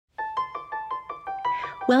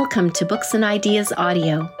Welcome to Books and Ideas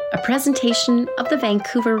Audio, a presentation of the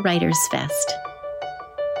Vancouver Writers Fest.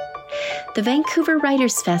 The Vancouver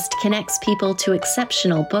Writers Fest connects people to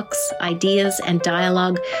exceptional books, ideas, and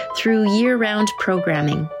dialogue through year-round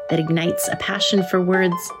programming that ignites a passion for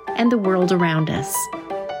words and the world around us.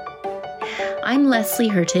 I'm Leslie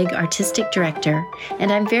Hurtig, Artistic Director, and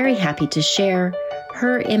I'm very happy to share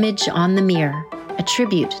Her Image on the Mirror, a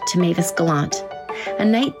tribute to Mavis Gallant, a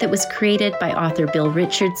night that was created by author Bill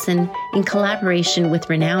Richardson in collaboration with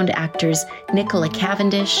renowned actors Nicola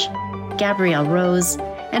Cavendish, Gabrielle Rose,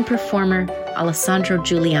 and performer Alessandro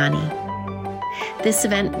Giuliani. This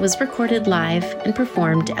event was recorded live and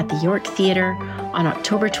performed at the York Theatre on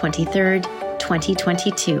October 23,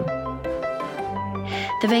 2022.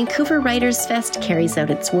 The Vancouver Writers Fest carries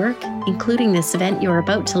out its work, including this event you're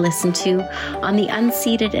about to listen to, on the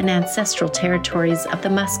unceded and ancestral territories of the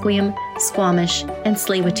Musqueam, Squamish, and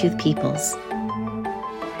Tsleil-Waututh peoples.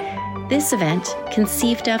 This event,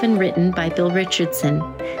 conceived of and written by Bill Richardson,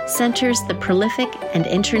 centers the prolific and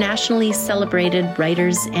internationally celebrated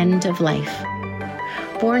writer's end of life.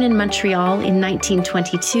 Born in Montreal in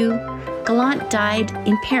 1922, Gallant died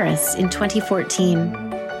in Paris in 2014.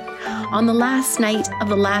 On the last night of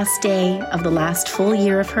the last day of the last full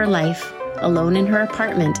year of her life, alone in her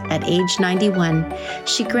apartment at age 91,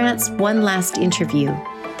 she grants one last interview,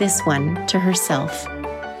 this one to herself.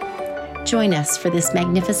 Join us for this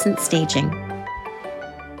magnificent staging.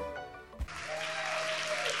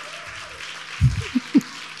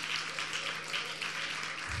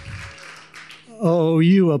 Oh,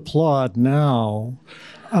 you applaud now.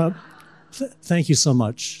 Thank you so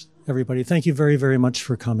much, everybody. Thank you very, very much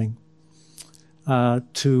for coming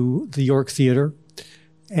to the York Theatre.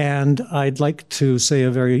 And I'd like to say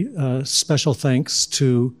a very special thanks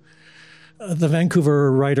to the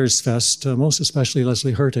Vancouver Writers Fest, most especially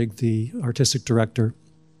Leslie Hurtig, the artistic director,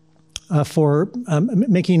 for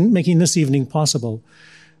making this evening possible,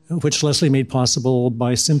 which Leslie made possible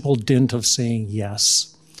by simple dint of saying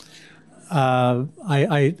yes.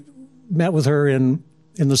 I met with her in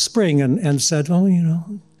the spring and said, oh, you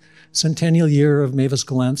know, centennial year of Mavis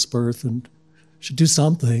Gallant's birth and should do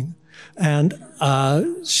something. And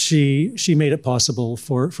she made it possible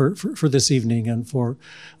for this evening and for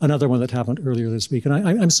another one that happened earlier this week. And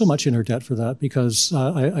I'm so much in her debt for that because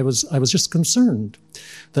I was just concerned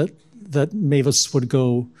that Mavis would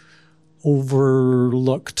go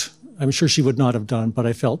overlooked. I'm sure she would not have done, but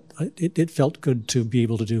I felt it felt good to be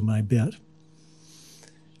able to do my bit.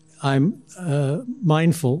 I'm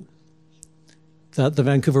mindful that the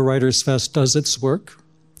Vancouver Writers Fest does its work,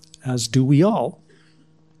 as do we all,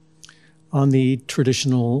 on the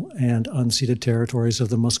traditional and unceded territories of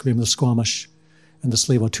the Musqueam, the Squamish, and the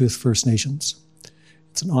Tsleil-Waututh First Nations.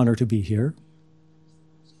 It's an honor to be here.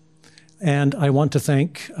 And I want to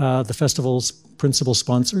thank the festival's principal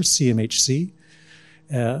sponsor, CMHC,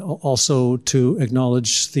 also to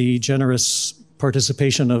acknowledge the generous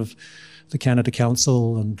participation of the Canada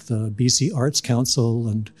Council and the BC Arts Council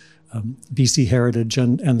and BC Heritage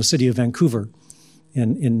and the City of Vancouver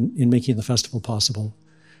in making the festival possible.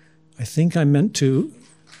 I think I meant to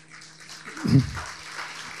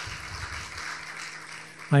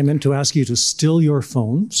ask you to still your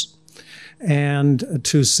phones and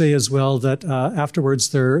to say as well that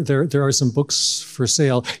afterwards there are some books for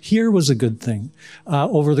sale. Here was a good thing.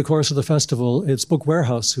 Over the course of the festival, it's Book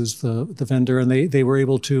Warehouse who's the vendor, and they were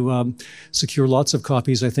able to secure lots of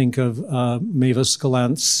copies, I think, of Mavis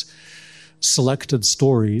Gallant's selected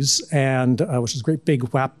stories, and which is a great big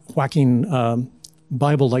whacking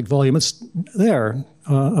Bible-like volume. It's there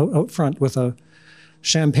out front with a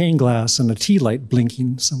champagne glass and a tea light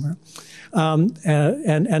blinking somewhere. And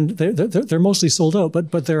they're mostly sold out,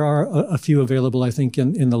 but there are a few available, I think,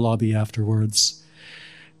 in the lobby afterwards.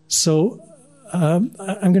 So I'm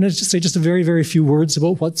going to just say just a very, very few words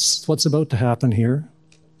about what's about to happen here.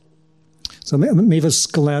 So Mavis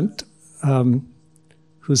Gallant,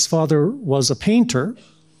 whose father was a painter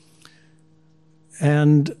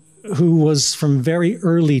and who was from very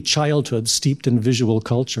early childhood steeped in visual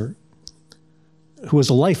culture, who was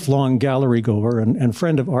a lifelong gallery goer and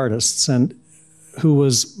friend of artists, and who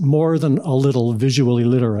was more than a little visually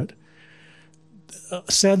literate,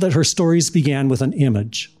 said that her stories began with an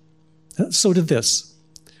image. So did this.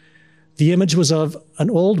 The image was of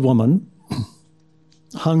an old woman,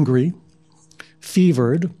 hungry,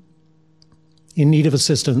 fevered, in need of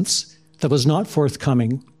assistance that was not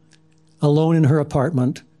forthcoming, alone in her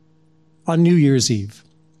apartment on New Year's Eve.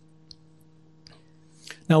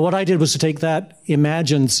 Now, what I did was to take that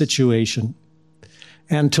imagined situation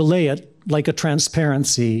and to lay it like a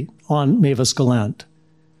transparency on Mavis Gallant.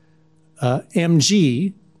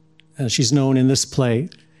 MG as she's known in this play,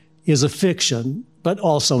 is a fiction, but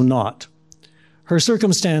also not. Her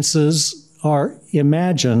circumstances are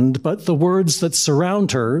imagined, but the words that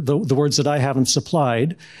surround her, the words that I haven't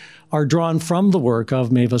supplied, are drawn from the work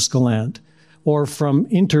of Mavis Gallant or from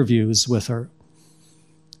interviews with her.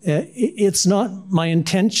 It's not my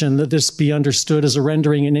intention that this be understood as a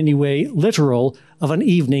rendering in any way literal of an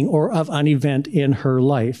evening or of an event in her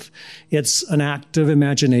life. It's an act of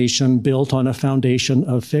imagination built on a foundation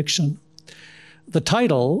of fiction. The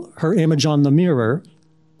title, Her Image on the Mirror,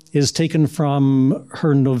 is taken from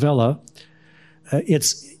her novella,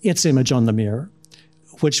 Its Image on the Mirror,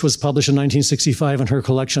 which was published in 1965 in her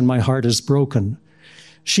collection, My Heart is Broken.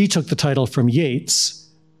 She took the title from Yeats,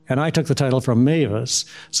 and I took the title from Mavis,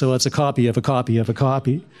 so it's a copy of a copy of a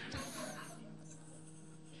copy.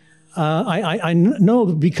 I know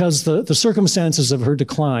because the circumstances of her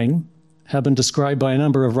decline have been described by a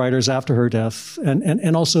number of writers after her death,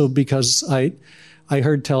 and also because I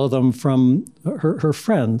heard tell them from her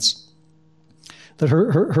friends that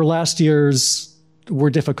her last years were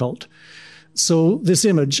difficult. So this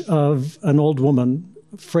image of an old woman,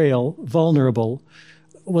 frail, vulnerable,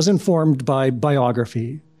 was informed by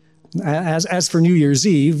biography. As for New Year's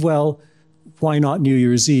Eve, well, why not New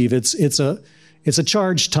Year's Eve? It's a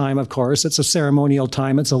charged time, of course. It's a ceremonial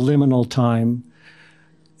time. It's a liminal time.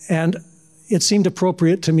 And it seemed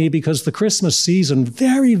appropriate to me because the Christmas season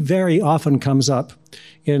very, very often comes up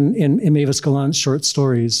in Mavis Gallant's short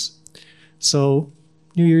stories. So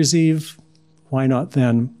New Year's Eve, why not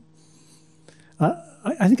then?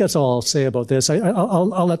 I think that's all I'll say about this.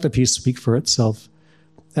 I'll let the piece speak for itself.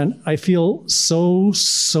 And I feel so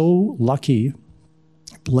lucky,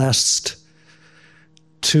 blessed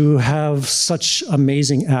to have such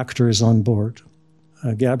amazing actors on board.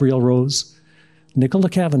 Gabrielle Rose, Nicola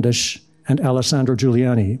Cavendish, and Alessandro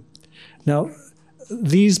Giuliani. Now,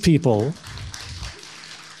 these people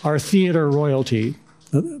are theater royalty,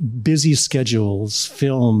 busy schedules,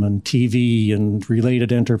 film and TV and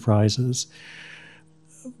related enterprises.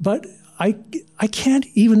 But I can't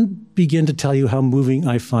even begin to tell you how moving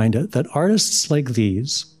I find it that artists like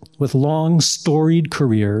these, with long, storied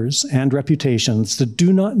careers and reputations that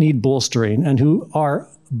do not need bolstering and who are,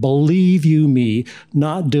 believe you me,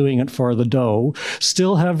 not doing it for the dough,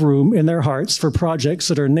 still have room in their hearts for projects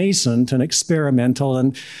that are nascent and experimental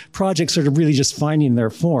and projects that are really just finding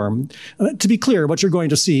their form. To be clear, what you're going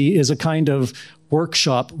to see is a kind of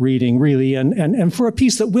workshop reading, really, and for a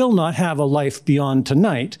piece that will not have a life beyond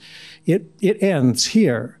tonight. It ends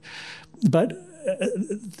here. But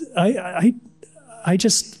I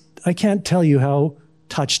can't tell you how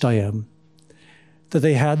touched I am that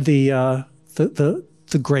they had the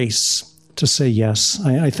grace to say yes.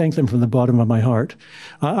 I thank them from the bottom of my heart.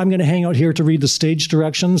 I'm going to hang out here to read the stage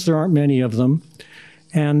directions. There aren't many of them.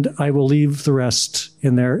 And I will leave the rest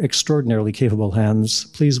in their extraordinarily capable hands.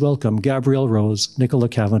 Please welcome Gabrielle Rose, Nicola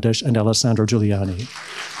Cavendish, and Alessandro Giuliani.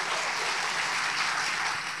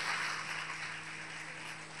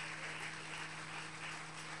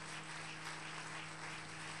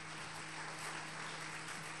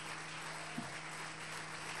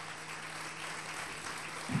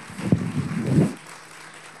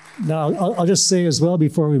 Now, I'll just say as well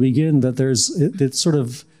before we begin that this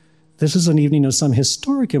is an evening of some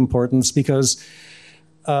historic importance because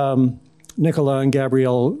Nicola and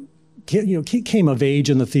Gabrielle came of age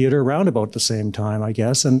in the theater around about the same time, I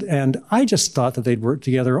guess, and I just thought that they'd worked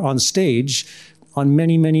together on stage on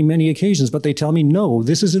many, many, many occasions, but they tell me, no,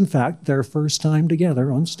 this is in fact their first time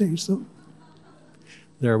together on stage. So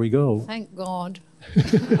there we go. Thank God.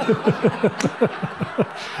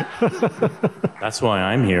 That's why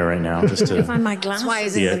I'm here right now, just to find my glasses. That's why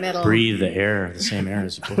he's in the middle. Breathe the air, the same air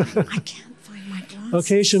as a book. I can't find my glasses.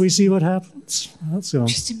 Okay, shall we see what happens? Let's go.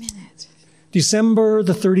 Just a minute. December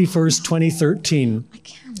the 31st, 2013. I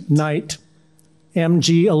can't. Night.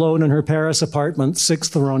 MG alone in her Paris apartment,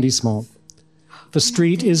 6th arrondissement. The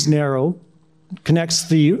street is narrow, connects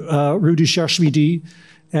the Rue du Cherche-Midi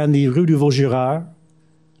and the Rue du Vaugirard.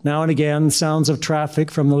 Now and again, sounds of traffic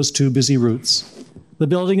from those two busy routes. The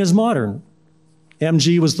building is modern.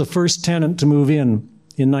 MG was the first tenant to move in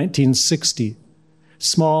 1960.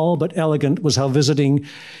 Small but elegant was how visiting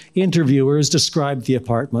interviewers described the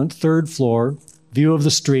apartment. 3rd floor, view of the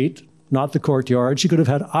street, not the courtyard. She could have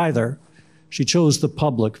had either. She chose the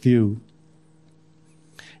public view.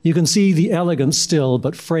 You can see the elegance still,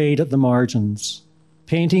 but frayed at the margins.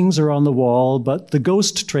 Paintings are on the wall, but the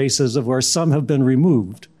ghost traces of where some have been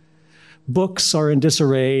removed. Books are in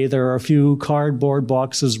disarray. There are a few cardboard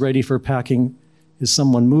boxes ready for packing. Is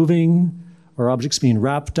someone moving? Are objects being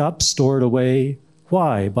wrapped up, stored away?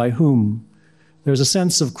 Why? By whom? There's a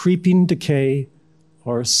sense of creeping decay,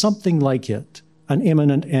 or something like it, an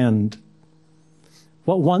imminent end.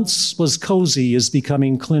 What once was cozy is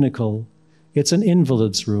becoming clinical. It's an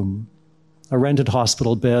invalid's room, a rented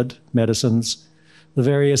hospital bed, medicines, the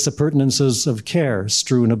various appurtenances of care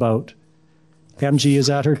strewn about. MG is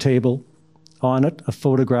at her table. On it, a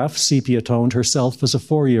photograph, sepia-toned, herself as a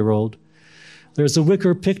 4-year-old. There's a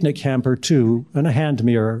wicker picnic hamper, too, and a hand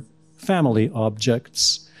mirror, family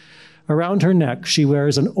objects. Around her neck, she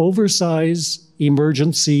wears an oversized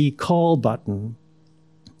emergency call button.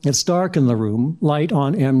 It's dark in the room, light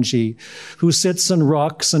on MG, who sits and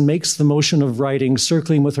rocks and makes the motion of writing,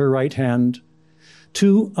 circling with her right hand.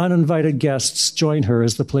 2 uninvited guests join her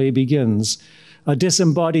as the play begins, a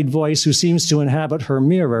disembodied voice who seems to inhabit her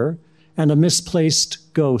mirror, and a misplaced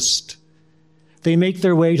ghost. They make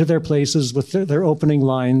their way to their places with their opening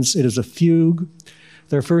lines. It is a fugue.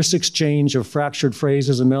 Their first exchange of fractured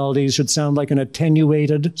phrases and melodies should sound like an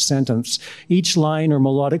attenuated sentence, each line or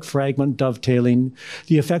melodic fragment dovetailing.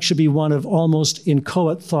 The effect should be one of almost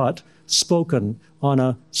inchoate thought, spoken on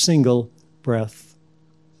a single breath.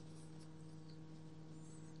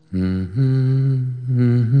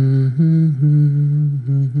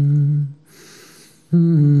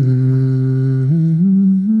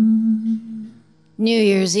 New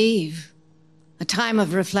Year's Eve, a time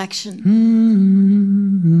of reflection.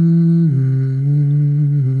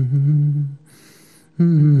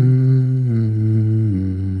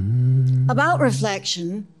 About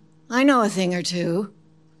reflection, I know a thing or two.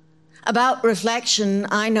 About reflection,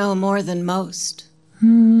 I know more than most.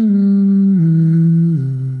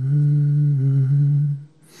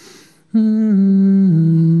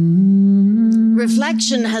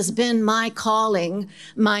 Reflection has been my calling,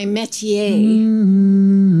 my métier.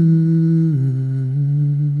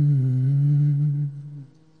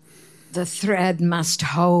 The thread must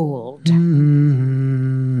hold.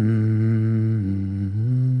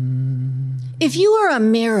 If you are a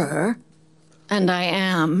mirror, and I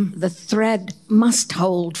am, The thread must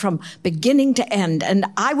hold from beginning to end, and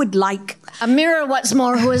I would like... a mirror, what's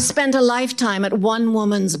more, who has spent a lifetime at one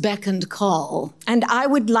woman's beck and call. And I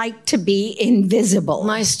would like to be invisible.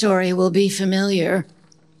 My story will be familiar.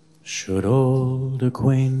 Should old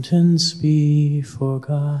acquaintance be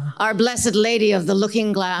forgot Our Blessed Lady of the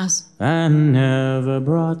Looking Glass. and never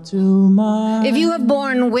brought to mind? If you have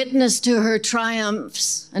borne witness to her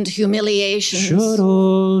triumphs and humiliations, Should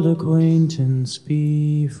old acquaintance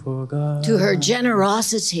be forgot to her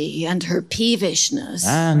generosity and her peevishness,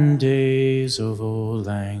 and days of old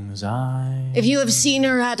anxiety? if you have seen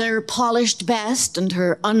her at her polished best and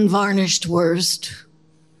her unvarnished worst,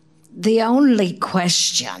 The only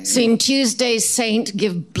question... seen Tuesday's saint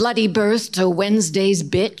give bloody birth to Wednesday's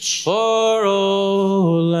bitch, For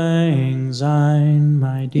old lang syne,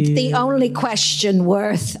 my dear. The only question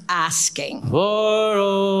worth asking. For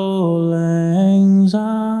old lang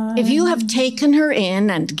syne. if you have taken her in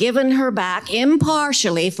and given her back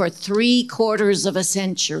impartially for 3/4 of a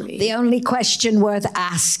century, The only question worth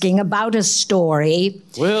asking about a story...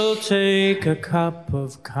 We'll take a cup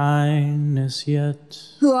of kindness yet.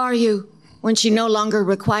 who are you when she no longer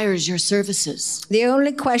requires your services? The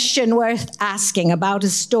only question worth asking about a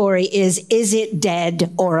story is it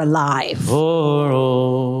dead or alive? For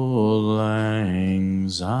old lang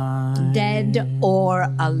syne. Dead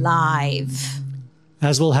or alive?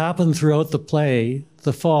 As will happen throughout the play,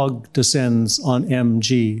 the fog descends on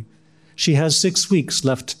MG. She has 6 weeks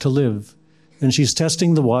left to live, and she's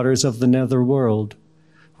testing the waters of the netherworld.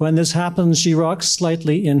 When this happens, she rocks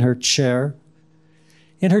slightly in her chair.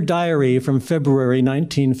 In her diary from February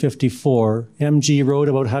 1954, MG wrote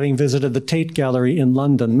about having visited the Tate Gallery in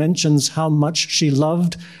London, mentions how much she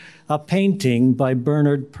loved a painting by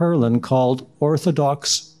Bernard Perlin called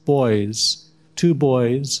Orthodox Boys. 2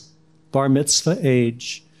 boys, bar mitzvah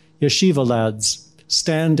age, yeshiva lads,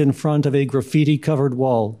 stand in front of a graffiti-covered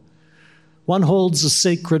wall. One holds a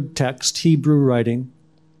sacred text, Hebrew writing.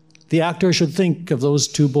 The actor should think of those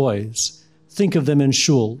 2 boys. Think of them in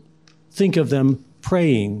shul. Think of them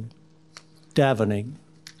praying, davening.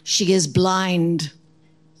 She is blind.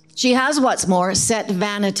 She has, what's more, set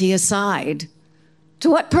vanity aside. To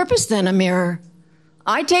what purpose, then, a mirror?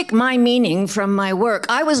 I take my meaning from my work.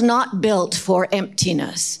 I was not built for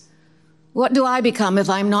emptiness. What do I become if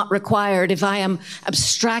I'm not required, if I am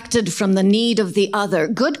abstracted from the need of the other?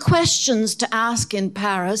 Good questions to ask in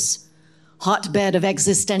Paris, hotbed of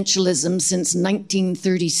existentialism since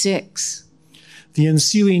 1936. The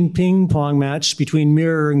ensuing ping-pong match between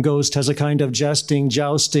mirror and ghost has a kind of jesting,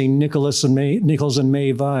 jousting, Nichols and May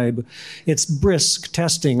vibe. It's brisk,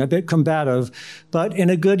 testing, a bit combative, but in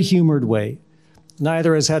a good-humored way.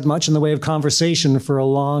 Neither has had much in the way of conversation for a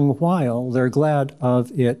long while. They're glad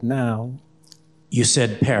of it now. You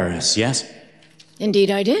said Paris, yes?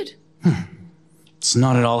 Indeed, I did. It's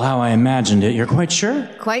not at all how I imagined it. You're quite sure?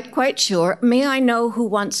 Quite sure. May I know who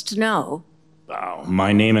wants to know? Oh,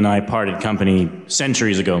 my name and I parted company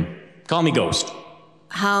centuries ago. Call me Ghost.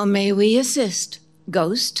 How may we assist,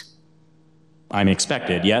 Ghost? I'm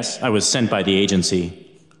expected, yes. I was sent by the agency.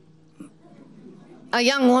 A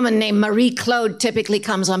young woman named Marie Claude typically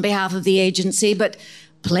comes on behalf of the agency, but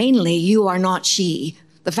plainly you are not she.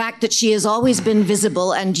 The fact that she has always been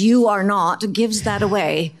visible and you are not gives that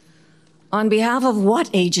away. On behalf of what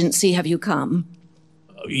agency have you come?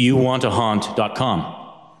 YouWantToHaunt.com.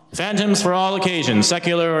 Phantoms for all occasions,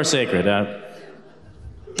 secular or sacred.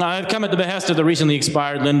 I've come at the behest of the recently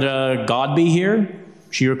expired Linda Godby here.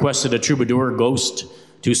 She requested a troubadour ghost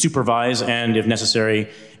to supervise and, if necessary,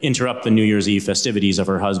 interrupt the New Year's Eve festivities of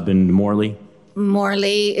her husband, Morley.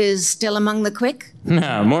 Morley is still among the quick?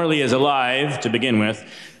 Morley is alive, to begin with.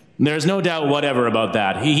 There's no doubt whatever about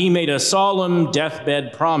that. He made a solemn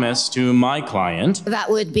deathbed promise to my client. That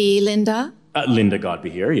would be Linda? Linda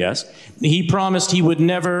Godby here, yes. He promised he would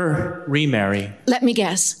never remarry. Let me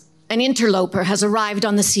guess. An interloper has arrived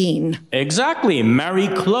on the scene. Exactly. Marie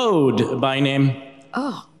Claude by name.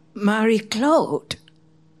 Oh, Marie Claude.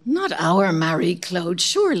 Not our Marie Claude,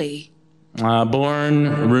 surely. Born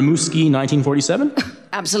Rimouski, 1947?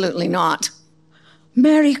 Absolutely not.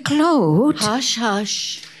 Mary Claude? Hush,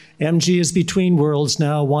 hush. MG is between worlds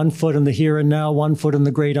now, 1 foot in the here and now, 1 foot in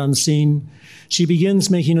the great unseen. She begins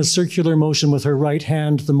making a circular motion with her right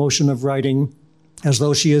hand, the motion of writing, as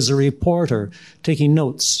though she is a reporter, taking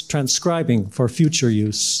notes, transcribing for future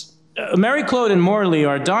use. Mary Claude and Morley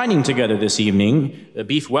are dining together this evening.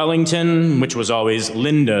 Beef Wellington, which was always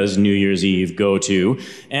Linda's New Year's Eve go-to,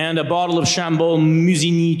 and a bottle of Chambol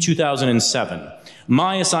Musigny 2007.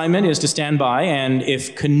 My assignment is to stand by and,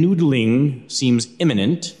 if canoodling seems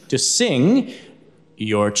imminent, to sing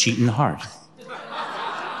Your Cheatin' Heart.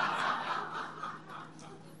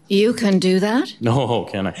 You can do that? No,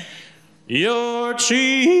 can I? Your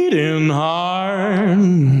cheating heart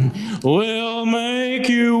will make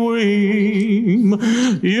you weep.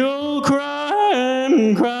 You'll cry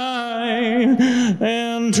and cry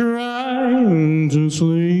and try to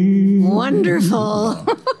sleep. Wonderful.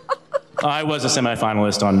 I was a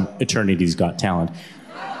semifinalist on Eternity's Got Talent.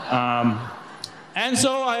 And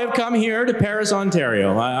so I have come here to Paris,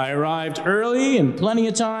 Ontario. I arrived early and plenty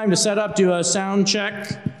of time to set up, do a sound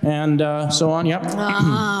check, and so on. Yep.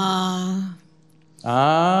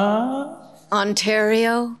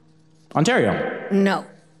 Ontario? Ontario. No.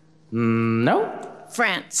 No?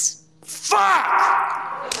 France.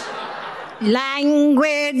 Fuck!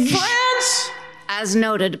 Language. France? As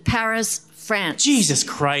noted, Paris, France. Jesus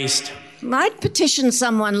Christ. I'd petition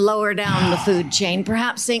someone lower down the food chain,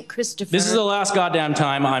 perhaps St. Christopher. This is the last goddamn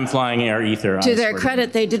time I'm flying air ether. To their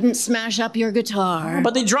credit, they didn't smash up your guitar.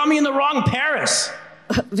 But they draw me in the wrong Paris.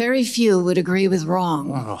 Very few would agree with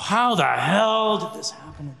wrong. Oh, how the hell did this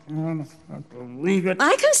happen? I don't believe it.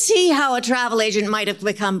 I can see how a travel agent might have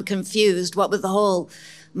become confused, what with the whole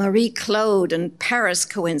Marie Claude and Paris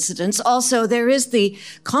coincidence. Also, there is the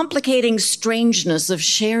complicating strangeness of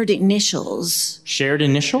shared initials. Shared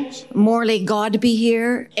initials? Morley Godby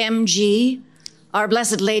here, MG. Our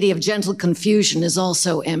Blessed Lady of Gentle Confusion is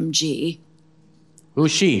also MG.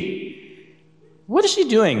 Who's she? What is she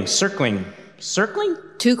doing? Circling?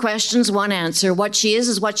 2 questions, 1 answer. What she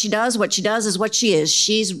is what she does. What she does is what she is.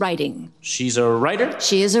 She's writing. She's a writer?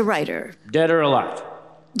 She is a writer. Dead or alive?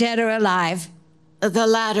 Dead or alive? The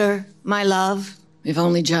latter, my love, if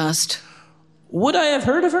only just. Would I have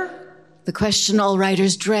heard of her? The question all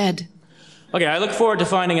writers dread. Okay, I look forward to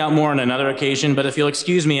finding out more on another occasion, but if you'll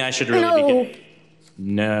excuse me, I should really begin.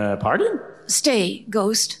 No, pardon? Stay,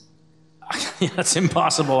 Ghost. That's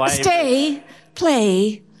impossible. Stay,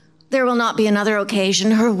 play. There will not be another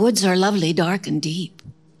occasion. Her woods are lovely, dark and deep.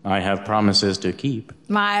 I have promises to keep.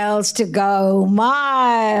 Miles to go,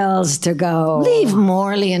 miles to go. Leave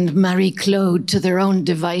Morley and Marie Claude to their own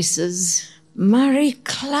devices. Marie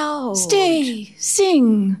Claude. Stay,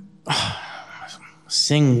 sing.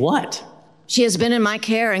 Sing what? She has been in my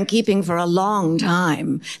care and keeping for a long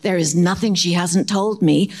time. There is nothing she hasn't told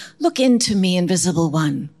me. Look into me, Invisible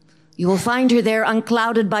One. You will find her there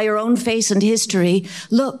unclouded by your own face and history.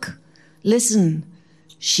 Look, listen.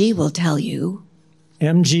 She will tell you.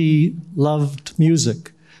 MG loved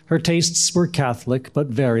music. Her tastes were Catholic, but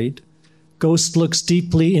varied. Ghost looks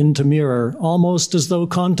deeply into mirror, almost as though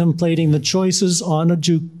contemplating the choices on a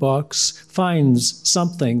jukebox, finds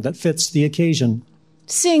something that fits the occasion.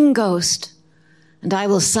 Sing, Ghost. and I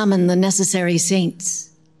will summon the necessary saints.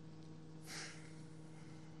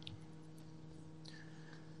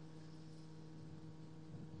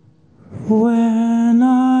 When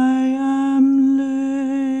I am laid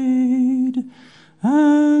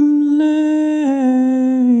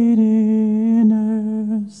in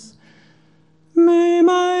earth, may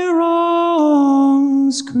my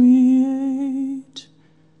wrongs create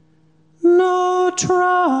no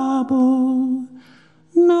trouble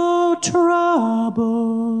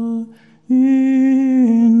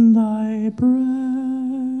in thy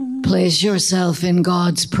breast. Place yourself in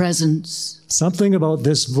God's presence. Something about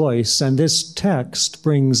this voice and this text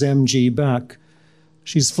brings MG back.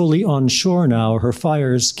 She's fully on shore now. Her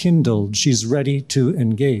fire's kindled. She's ready to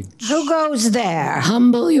engage. Who goes there?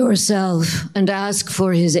 Humble yourself and ask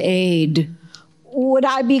for his aid. Would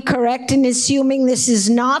I be correct in assuming this is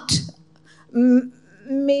not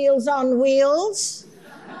Meals on Wheels?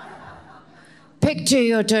 Picture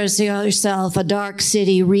yourself a dark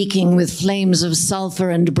city reeking with flames of sulfur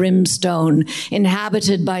and brimstone,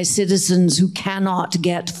 inhabited by citizens who cannot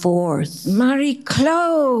get forth.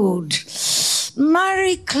 Marie-Claude.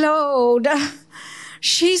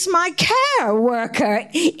 She's my care worker,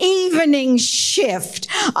 evening shift.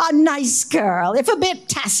 A nice girl, if a bit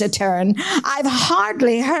taciturn. I've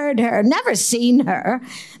hardly heard her, never seen her.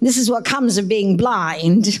 This is what comes of being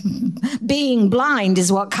blind. Being blind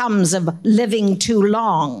is what comes of living too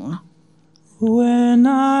long. When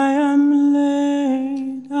I am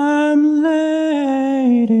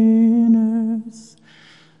laid in earth,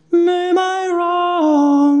 may my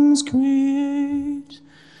wrongs create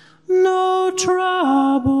no trouble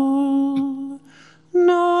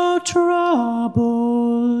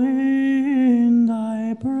in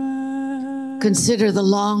thy breast. Consider the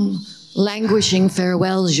long, languishing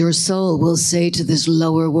farewells your soul will say to this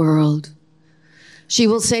lower world. She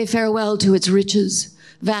will say farewell to its riches,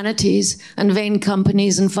 vanities, and vain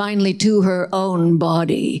companies, and finally to her own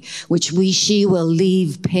body, which she will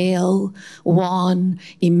leave pale, wan,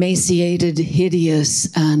 emaciated, hideous,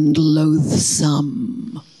 and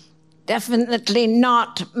loathsome. Definitely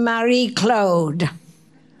not Marie-Claude.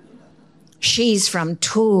 She's from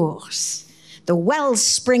Tours, the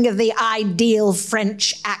wellspring of the ideal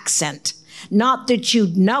French accent. Not that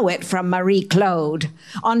you'd know it from Marie-Claude,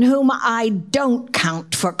 on whom I don't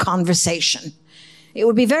count for conversation. It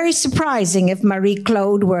would be very surprising if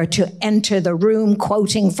Marie-Claude were to enter the room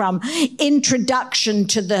quoting from Introduction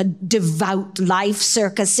to the Devout Life,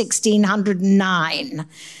 circa 1609.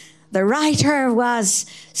 The writer was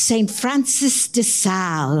St. Francis de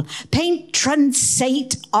Sales, patron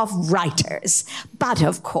saint of writers. But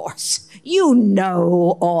of course, you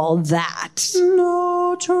know all that.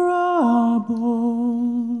 No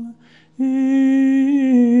trouble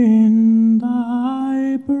in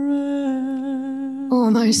thy breast. Oh,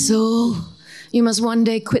 my soul, you must one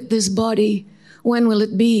day quit this body. When will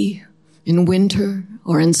it be? In winter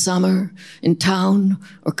or in summer? In town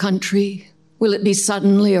or country? Will it be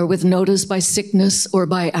suddenly or with notice, by sickness or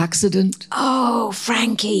by accident? Oh,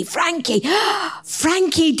 Frankie de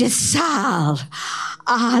Sales.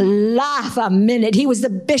 Ah, laugh a minute. He was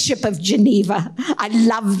the Bishop of Geneva. I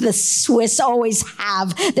love the Swiss, always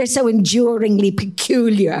have. They're so enduringly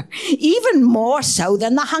peculiar, even more so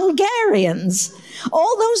than the Hungarians.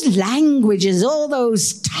 All those languages, all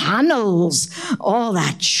those tunnels, all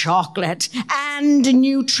that chocolate and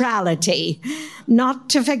neutrality. Not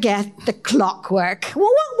to forget the clockwork. Well,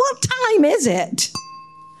 what time is it?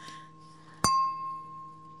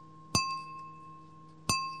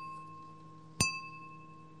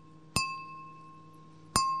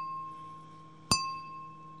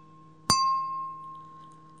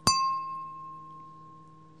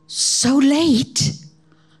 So late.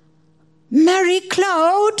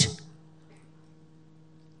 Marie-Claude?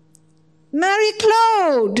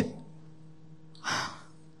 Marie-Claude?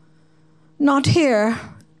 Not here.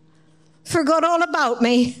 Forgot all about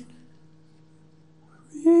me.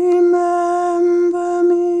 Remember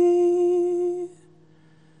me,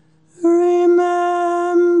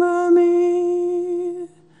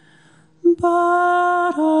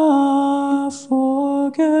 but I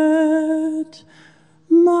forget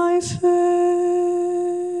my fate.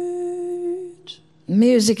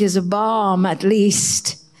 Music is a balm, at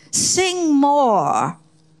least. Sing more.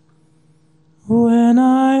 When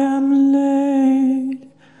I am laid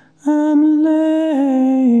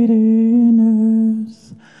in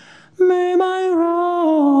earth, may my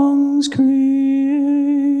wrongs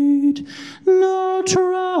create no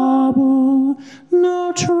trouble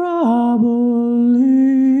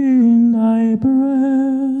in thy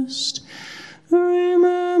breast.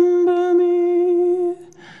 Remember me,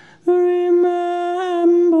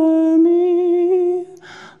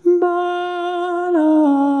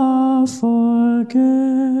 never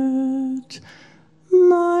forget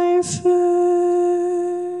my face.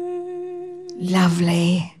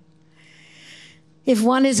 Lovely. If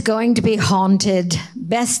one is going to be haunted,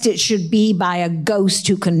 best it should be by a ghost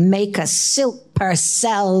who can make a silk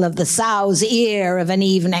purcell of the sow's ear of an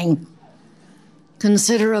evening.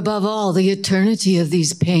 Consider above all the eternity of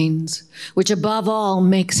these pains, which above all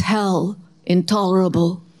makes hell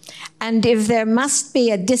intolerable. And if there must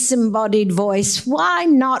be a disembodied voice, why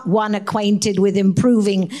not one acquainted with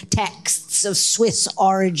improving texts of Swiss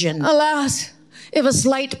origin? Alas, if a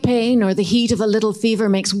slight pain or the heat of a little fever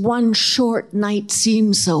makes one short night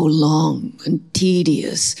seem so long and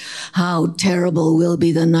tedious, how terrible will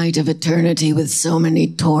be the night of eternity with so many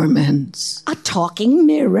torments. A talking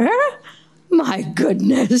mirror? My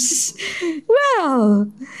goodness.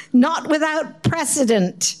 Well, not without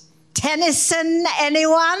precedent. Tennyson,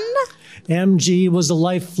 anyone? M.G. was a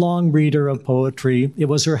lifelong reader of poetry. It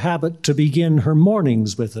was her habit to begin her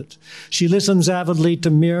mornings with it. She listens avidly to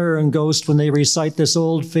Mirror and Ghost when they recite this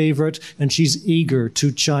old favorite, and she's eager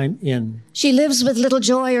to chime in. She lives with little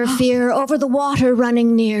joy or fear over the water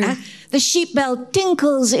running near. The sheep bell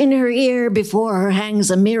tinkles in her ear. Before her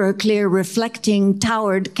hangs a mirror clear reflecting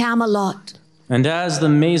towered Camelot. And as the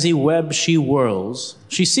mazy web she whirls,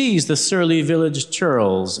 she sees the surly village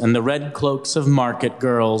churls and the red cloaks of market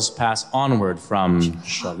girls pass onward from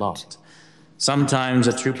Shalott. Sometimes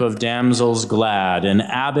a troop of damsels glad, an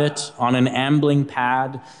abbot on an ambling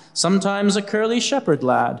pad, sometimes a curly shepherd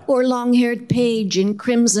lad. Or long-haired page in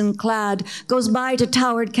crimson clad goes by to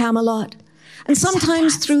towered Camelot. And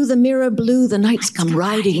sometimes through the mirror blue the knights come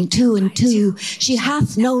riding two and two. She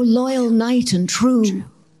hath no loyal knight and true.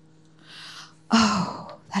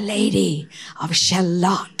 Oh, the Lady of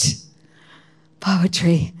Shalott.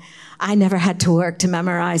 Poetry. I never had to work to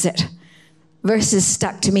memorize it. Verses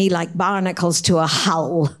stuck to me like barnacles to a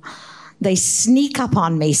hull. They sneak up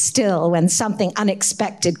on me still when something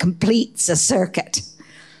unexpected completes a circuit.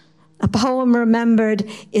 A poem remembered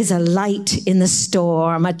is a light in the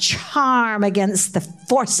storm, a charm against the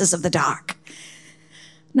forces of the dark.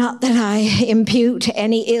 Not that I impute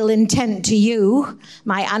any ill intent to you,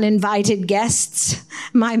 my uninvited guests,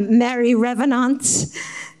 my merry revenants.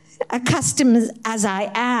 Accustomed as I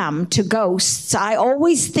am to ghosts, I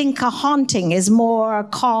always think a haunting is more a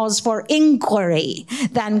cause for inquiry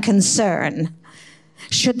than concern.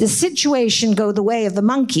 Should the situation go the way of the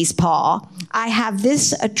monkey's paw, I have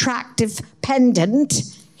this attractive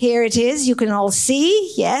pendant. Here it is, you can all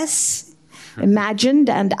see, yes, imagined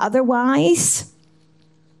and otherwise.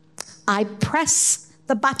 I press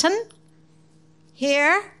the button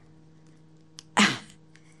here.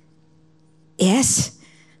 Yes.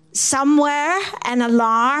 Somewhere an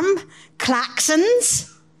alarm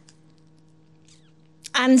klaxons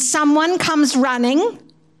and someone comes running,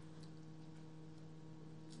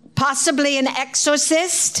 possibly an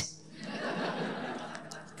exorcist.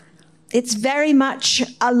 It's very much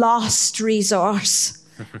a lost resource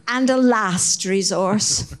and a last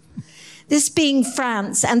resource. This being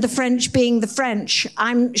France and the French being the French,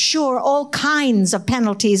 I'm sure all kinds of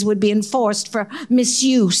penalties would be enforced for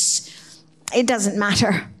misuse. It doesn't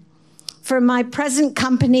matter. For my present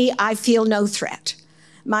company, I feel no threat.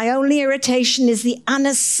 My only irritation is the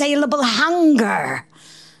unassailable hunger.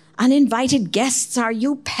 Uninvited guests, are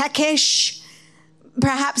you peckish?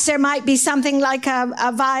 Perhaps there might be something like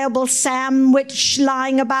a viable sandwich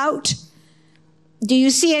lying about. Do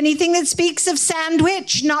you see anything that speaks of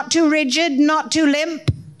sandwich? Not too rigid, not too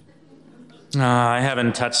limp? I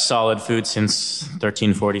haven't touched solid food since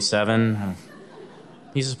 1347.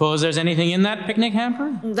 You suppose there's anything in that picnic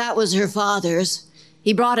hamper? That was her father's.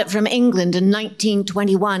 He brought it from England in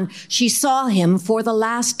 1921. She saw him for the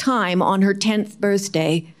last time on her 10th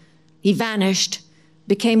birthday. He vanished,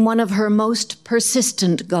 became one of her most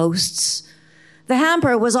persistent ghosts. The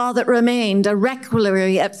hamper was all that remained, a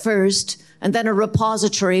requiem at first, and then a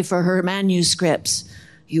repository for her manuscripts.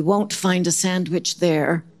 You won't find a sandwich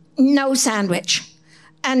there. No sandwich.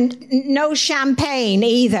 And no champagne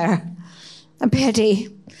either. A pity.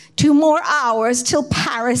 2 more hours till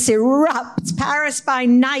Paris erupts. Paris by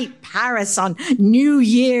night, Paris on New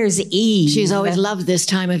Year's Eve. She's always loved this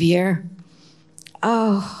time of year.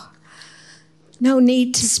 Oh, no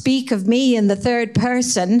need to speak of me in the third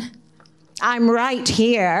person. I'm right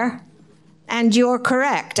here. And you're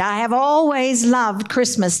correct. I have always loved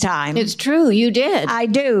Christmas time. It's true, you did. I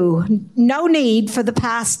do. No need for the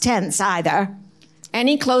past tense either.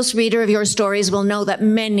 Any close reader of your stories will know that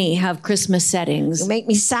many have Christmas settings. You make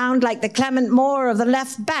me sound like the Clement Moore of the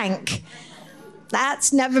left bank.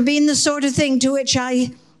 That's never been the sort of thing to which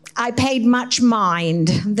I I paid much mind,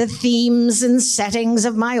 the themes and settings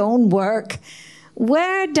of my own work.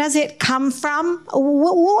 Where does it come from?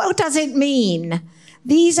 What does it mean?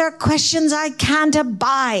 These are questions I can't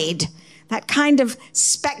abide. That kind of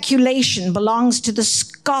speculation belongs to the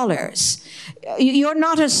scholars. You're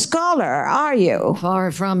not a scholar, are you?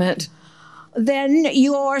 Far from it. Then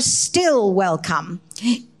you're still welcome.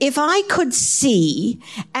 If I could see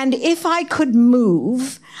and if I could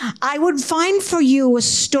move, I would find for you a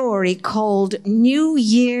story called New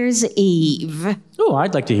Year's Eve. Oh,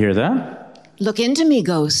 I'd like to hear that. Look into me,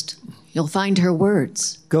 Ghost. You'll find her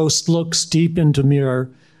words. Ghost looks deep into mirror,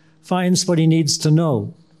 finds what he needs to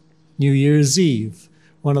know. New Year's Eve,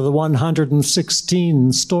 one of the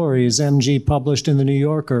 116 stories MG published in The New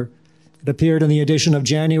Yorker. It appeared in the edition of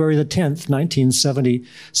January the 10th, 1970,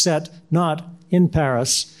 set not in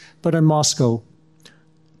Paris, but in Moscow.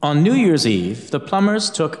 On New Year's Eve, the plumbers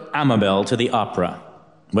took Amabel to the opera.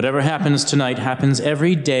 Whatever happens tonight happens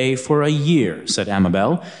every day for a year, said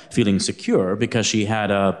Amabel, feeling secure because she had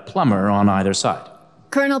a plumber on either side.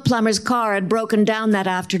 Colonel Plummer's car had broken down that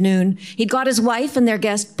afternoon. He'd got his wife and their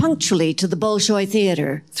guest punctually to the Bolshoi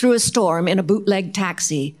Theater, through a storm in a bootleg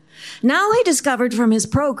taxi. Now he discovered from his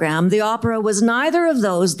program the opera was neither of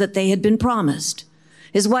those that they had been promised.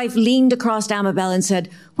 His wife leaned across Amabel and said,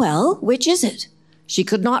 "Well, which is it?" She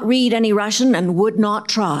could not read any Russian and would not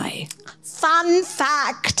try. Fun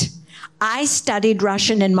fact. I studied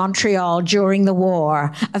Russian in Montreal during the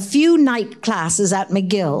war, a few night classes at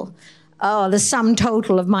McGill. Oh, the sum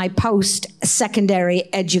total of my post-secondary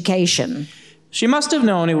education. She must have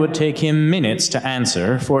known it would take him minutes to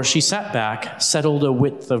answer, for she sat back, settled a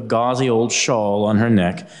width of gauzy old shawl on her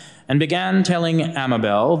neck, and began telling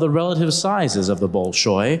Amabel the relative sizes of the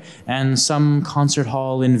Bolshoi and some concert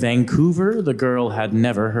hall in Vancouver the girl had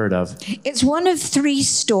never heard of. It's one of 3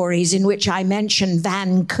 stories in which I mention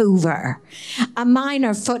Vancouver. A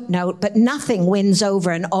minor footnote, but nothing wins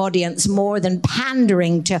over an audience more than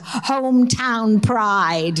pandering to hometown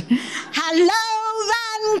pride. Hello,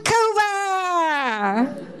 Vancouver!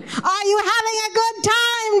 Are you having a good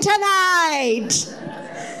time tonight?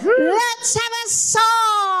 Let's have a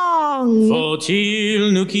song!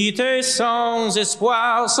 Faut-il nous quitter sans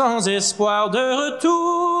espoir de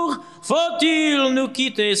retour? Faut-il nous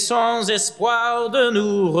quitter sans espoir de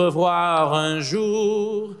nous revoir un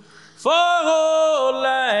jour? For auld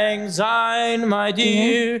lang syne, my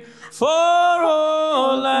dear, for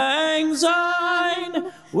auld lang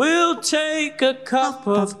syne, we'll take a cup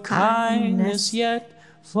of kindness yet.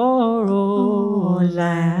 For auld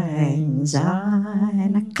lang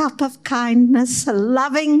syne, a cup of kindness, a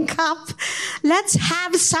loving cup. Let's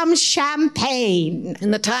have some champagne.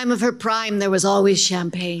 In the time of her prime, there was always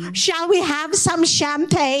champagne. Shall we have some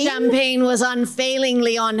champagne? Champagne was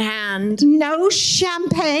unfailingly on hand. No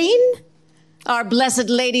champagne? Our Blessed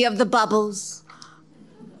Lady of the Bubbles.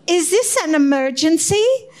 Is this an emergency?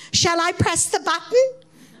 Shall I press the button?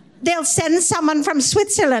 They'll send someone from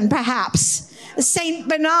Switzerland, perhaps. St.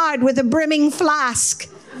 Bernard with a brimming flask.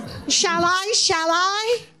 Shall I?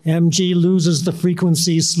 MG loses the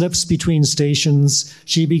frequency, slips between stations.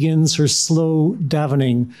 She begins her slow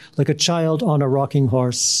davening, like a child on a rocking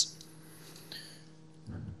horse.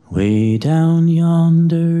 Way down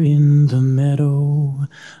yonder in the meadow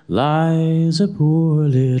lies a poor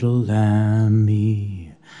little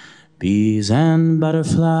lambie. Bees and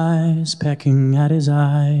butterflies pecking at his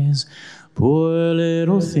eyes. Poor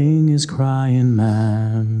little thing is crying,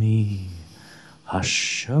 Mammy.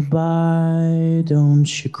 Hush-a-bye,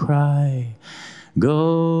 don't you cry.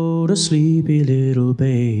 Go to sleepy little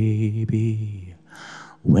baby.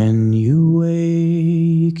 When you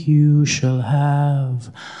wake, you shall have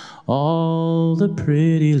all the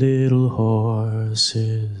pretty little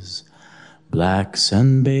horses. Blacks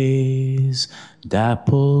and bays,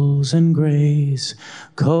 dapples and grays,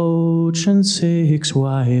 coach and 6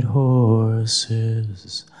 white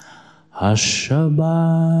horses. Hush-a-bye,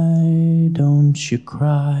 don't you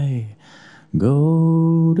cry.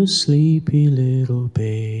 Go to sleepy little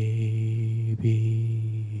baby.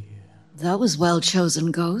 That was well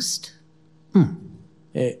chosen, Ghost.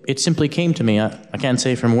 It simply came to me. I can't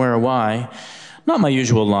say from where or why. Not my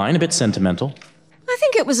usual line, a bit sentimental. I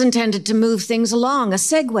think it was intended to move things along, a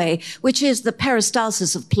segue, which is the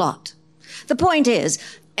peristalsis of plot. The point is,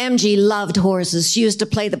 MG loved horses. She used to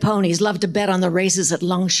play the ponies, loved to bet on the races at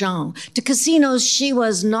Longchamp. To casinos, she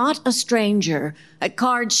was not a stranger. At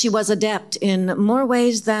cards, she was adept in more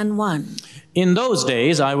ways than one. In those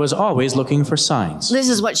days, I was always looking for signs. This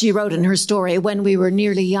is what she wrote in her story, When We Were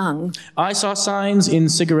Nearly Young. I saw signs in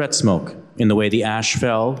cigarette smoke, in the way the ash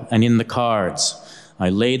fell, and in the cards. I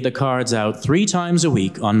laid the cards out 3 times a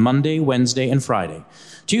week on Monday, Wednesday, and Friday.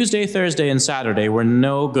 Tuesday, Thursday, and Saturday were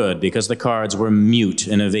no good because the cards were mute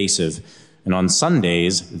and evasive. And on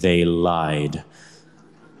Sundays, they lied.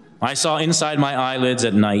 I saw inside my eyelids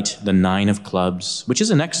at night the 9 of clubs, which is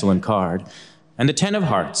an excellent card, and the 10 of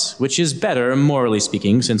hearts, which is better, morally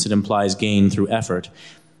speaking, since it implies gain through effort.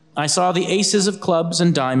 I saw the aces of clubs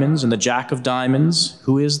and diamonds and the jack of diamonds,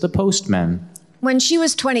 who is the postman. When she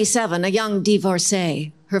was 27, a young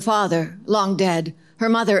divorcee, her father long dead, her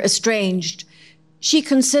mother estranged, she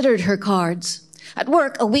considered her cards. At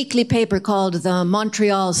work, a weekly paper called the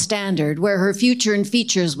Montreal Standard, where her future in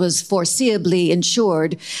features was foreseeably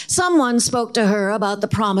insured, someone spoke to her about the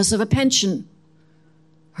promise of a pension.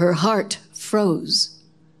 Her heart froze.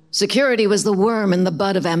 Security was the worm in the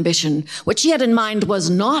bud of ambition. What she had in mind was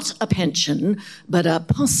not a pension, but a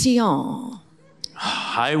pension.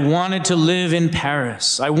 I wanted to live in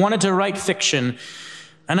Paris. I wanted to write fiction.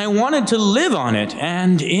 And I wanted to live on it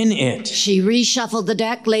and in it. She reshuffled the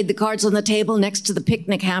deck, laid the cards on the table next to the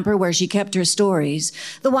picnic hamper where she kept her stories.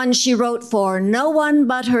 The ones she wrote for no one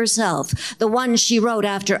but herself. The ones she wrote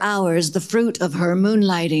after hours, the fruit of her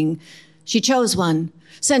moonlighting. She chose one,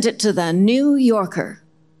 sent it to the New Yorker.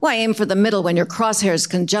 Why aim for the middle when your crosshairs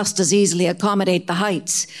can just as easily accommodate the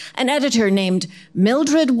heights? An editor named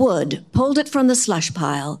Mildred Wood pulled it from the slush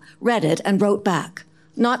pile, read it, and wrote back.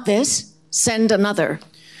 Not this, send another.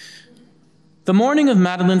 The morning of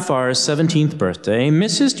Madeline Farr's 17th birthday,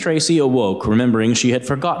 Mrs. Tracy awoke remembering she had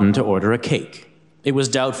forgotten to order a cake. It was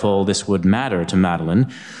doubtful this would matter to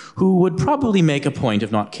Madeline, who would probably make a point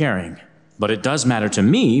of not caring. But it does matter to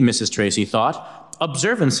me, Mrs. Tracy thought.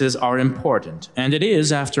 Observances are important, and it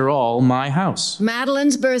is, after all, my house.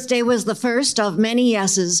 Madeline's birthday was the first of many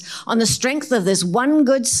yeses. On the strength of this one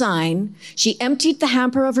good sign, she emptied the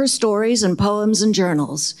hamper of her stories and poems and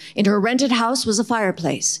journals. In her rented house was a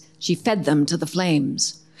fireplace. She fed them to the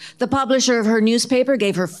flames. The publisher of her newspaper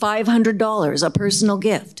gave her $500, a personal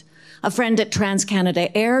gift. A friend at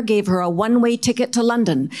TransCanada Air gave her a one-way ticket to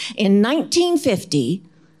London. In 1950,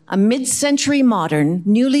 a mid-century modern,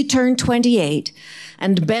 newly turned 28,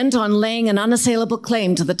 and bent on laying an unassailable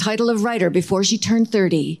claim to the title of writer before she turned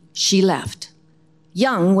 30, she left.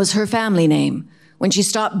 Young was her family name. When she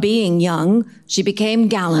stopped being young, she became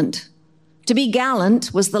Gallant. To be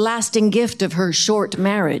gallant was the lasting gift of her short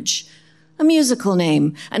marriage. A musical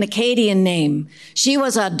name, an Acadian name. She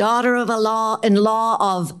was a daughter-in-law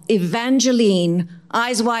of Evangeline.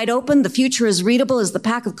 Eyes wide open, the future as readable as the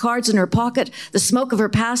pack of cards in her pocket, the smoke of her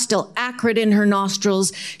past still acrid in her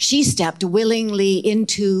nostrils. She stepped willingly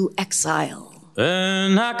into exile.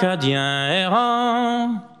 Un Acadien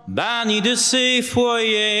errant, banni de ses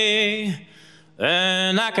foyers.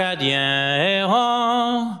 Un Acadien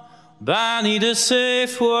errant, banni de ses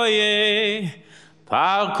foyers,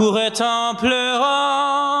 parcourait en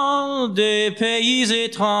pleurant des pays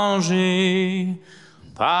étrangers,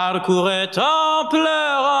 parcourait en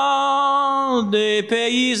pleurant des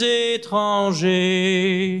pays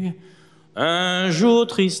étrangers. Un jour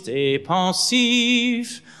triste et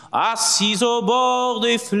pensif, assis au bord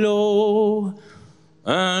des flots,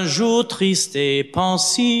 un jour triste et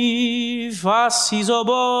pensif, assis au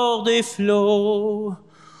bord des flots,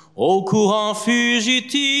 au courant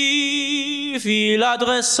fugitif, il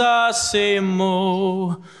adressa ces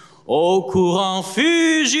mots. Au courant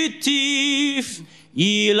fugitif,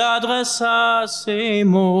 il adressa ces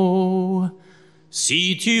mots.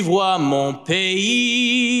 Si tu vois mon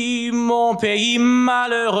pays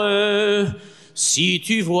malheureux, si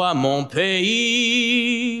tu vois mon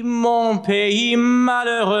pays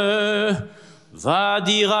malheureux, va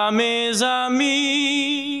dire à mes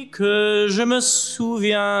amis que je me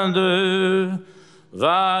souviens d'eux.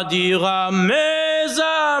 Va dire à mes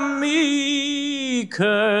amis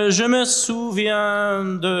que je me souviens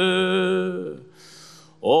d'eux.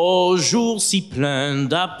 Ô jour si plein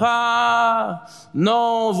d'appât,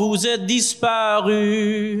 non, vous êtes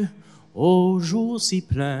disparus. Ô jour si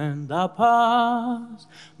plein d'appât,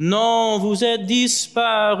 non, vous êtes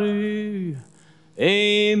disparus.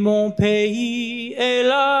 Et mon pays,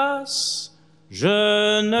 hélas,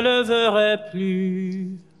 je ne le verrai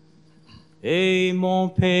plus. Et mon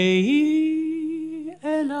pays,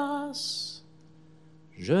 hélas,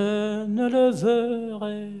 je ne le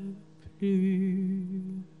verrai plus.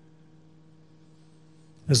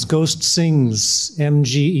 As Ghost sings,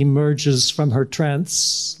 MG emerges from her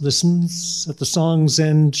trance, listens. At the song's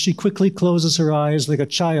end, she quickly closes her eyes like a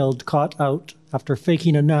child caught out after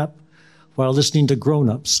faking a nap while listening to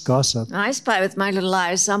grown-ups gossip. I spy with my little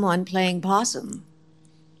eyes someone playing possum.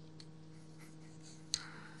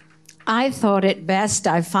 I thought it best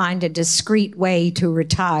I find a discreet way to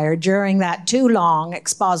retire during that too long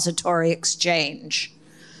expository exchange.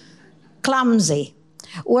 Clumsy.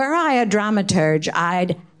 Were I a dramaturge,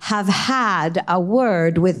 I'd have had a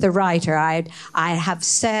word with the writer. I have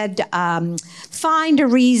said, find a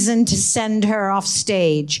reason to send her off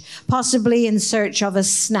stage, possibly in search of a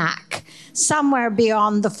snack, somewhere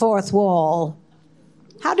beyond the fourth wall.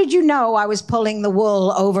 How did you know I was pulling the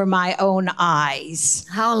wool over my own eyes?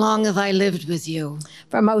 How long have I lived with you?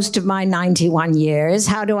 For most of my 91 years.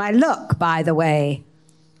 How do I look, by the way?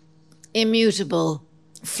 Immutable.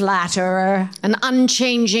 Flatterer. An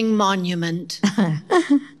unchanging monument.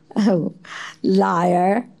 Oh,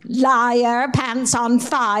 liar, liar, pants on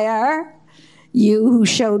fire. You who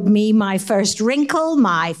showed me my first wrinkle,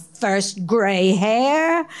 my first gray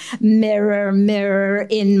hair. Mirror, mirror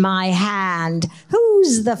in my hand,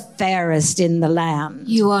 who's the fairest in the land?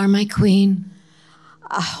 You are my queen.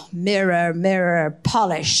 Oh, mirror, mirror,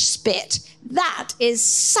 polish, spit. That is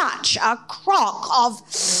such a crock of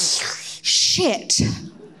shit.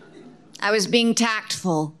 I was being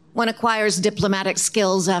tactful. One acquires diplomatic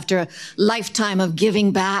skills after a lifetime of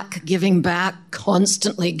giving back,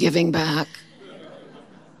 constantly giving back.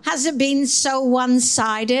 Has it been so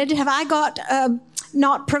one-sided? Have I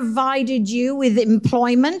not provided you with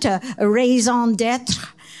employment, a raison d'etre?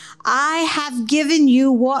 I have given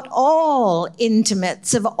you what all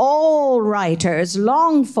intimates of all writers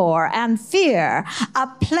long for and fear, a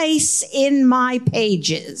place in my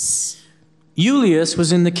pages. Julius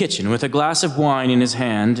was in the kitchen with a glass of wine in his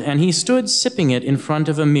hand, and he stood sipping it in front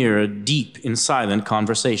of a mirror, deep in silent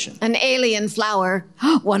conversation. An alien flower.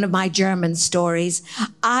 One of my German stories.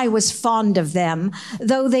 I was fond of them,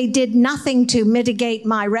 though they did nothing to mitigate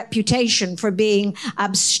my reputation for being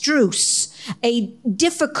abstruse. A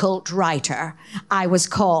difficult writer, I was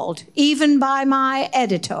called, even by my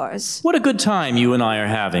editors. What a good time you and I are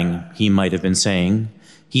having, he might have been saying.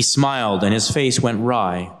 He smiled, and his face went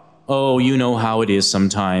wry. Oh, you know how it is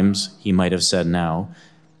sometimes, he might have said now.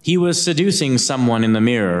 He was seducing someone in the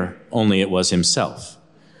mirror, only it was himself.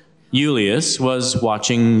 Julius was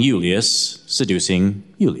watching Julius seducing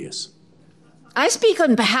Julius. I speak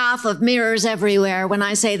on behalf of mirrors everywhere when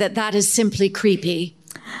I say that is simply creepy.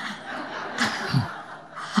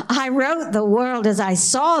 I wrote the world as I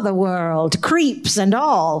saw the world, creeps and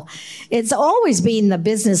all. It's always been the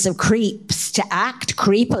business of creeps to act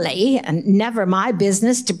creepily, and never my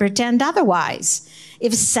business to pretend otherwise.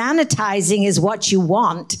 If sanitizing is what you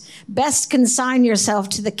want, best consign yourself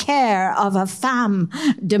to the care of a femme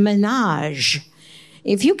de ménage.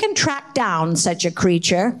 If you can track down such a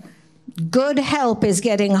creature, good help is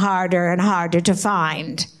getting harder and harder to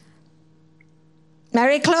find.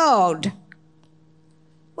 Marie-Claude.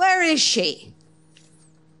 Where is she?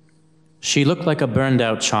 She looked like a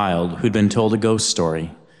burned-out child who'd been told a ghost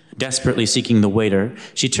story. Desperately seeking the waiter,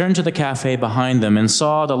 she turned to the cafe behind them and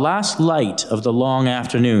saw the last light of the long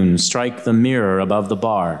afternoon strike the mirror above the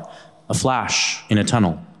bar, a flash in a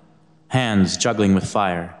tunnel, hands juggling with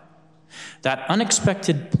fire. That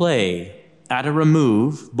unexpected play, at a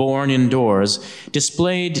remove, born indoors,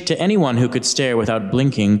 displayed to anyone who could stare without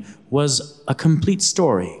blinking, was a complete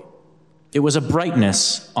story. It was a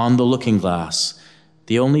brightness on the looking glass,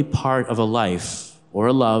 the only part of a life, or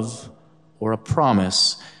a love, or a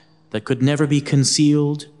promise that could never be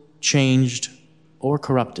concealed, changed, or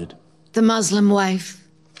corrupted. The Muslim wife.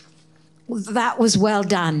 That was well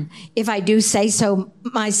done, if I do say so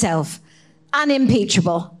myself.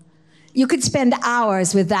 Unimpeachable. You could spend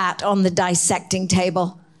hours with that on the dissecting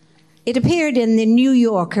table. It appeared in the New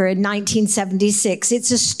Yorker in 1976. It's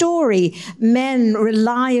a story men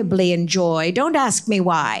reliably enjoy. Don't ask me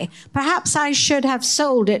why. Perhaps I should have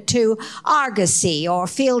sold it to Argosy or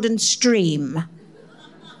Field and Stream.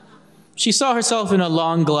 She saw herself in a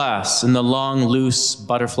long glass in the long, loose,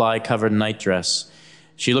 butterfly-covered nightdress.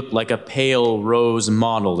 She looked like a pale rose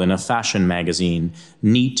model in a fashion magazine,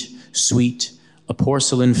 neat, sweet, a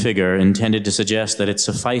porcelain figure intended to suggest that it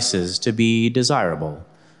suffices to be desirable.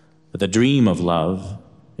 But the dream of love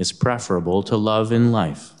is preferable to love in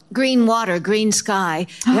life. Green water, green sky.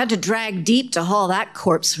 You had to drag deep to haul that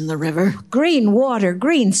corpse from the river. Green water,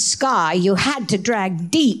 green sky. You had to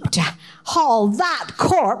drag deep to haul that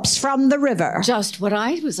corpse from the river. Just what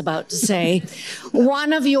I was about to say.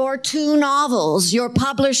 One of your 2 novels. Your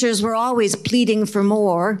publishers were always pleading for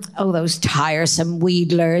more. Oh, those tiresome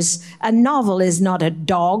wheedlers. A novel is not a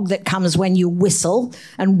dog that comes when you whistle,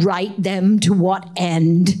 and write them to what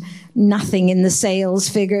end? Nothing in the sales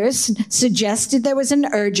figures suggested there was an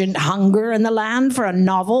urgent hunger in the land for a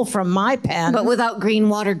novel from my pen. But without green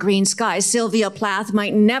water, green sky, Sylvia Plath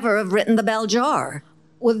might never have written The Bell Jar.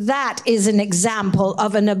 Well, that is an example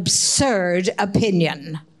of an absurd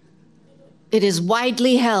opinion. It is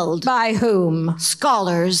widely held. By whom?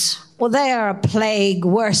 Scholars. Well, they are a plague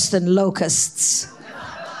worse than locusts.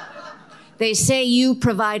 They say you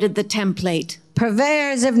provided the template.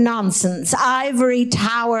 Purveyors of nonsense, ivory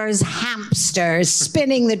towers, hamsters,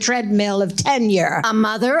 spinning the treadmill of tenure. A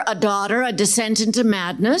mother, a daughter, a descent into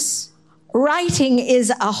madness. Writing is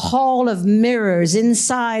a hall of mirrors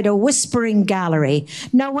inside a whispering gallery.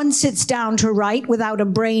 No one sits down to write without a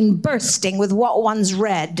brain bursting with what one's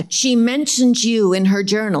read. She mentions you in her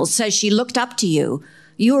journal, says she looked up to you.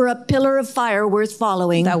 You were a pillar of fire worth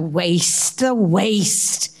following. The waste, the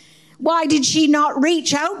waste. Why did she not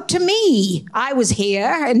reach out to me? I was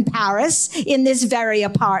here in Paris, in this very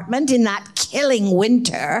apartment, in that killing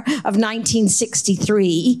winter of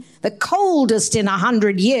 1963, the coldest in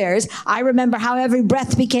 100 years. I remember how every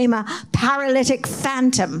breath became a paralytic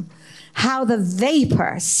phantom, how the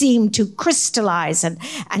vapor seemed to crystallize and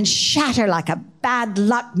shatter like a bad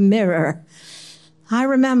luck mirror. I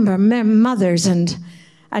remember mothers and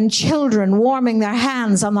children warming their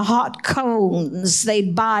hands on the hot cones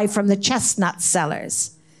they'd buy from the chestnut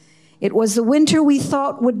sellers. It was the winter we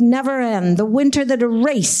thought would never end, the winter that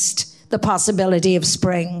erased the possibility of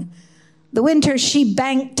spring. The winter she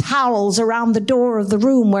banked towels around the door of the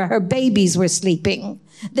room where her babies were sleeping,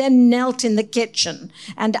 then knelt in the kitchen,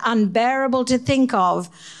 and unbearable to think of,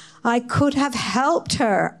 I could have helped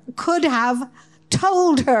her, could have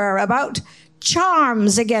told her about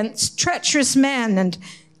charms against treacherous men and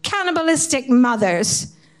cannibalistic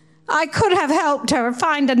mothers. I could have helped her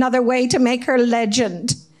find another way to make her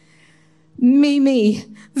legend. Mimi,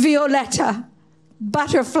 Violetta,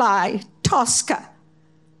 Butterfly, Tosca.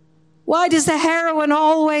 Why does the heroine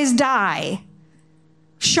always die?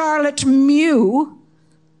 Charlotte Mew,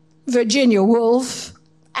 Virginia Woolf,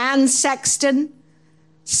 Anne Sexton,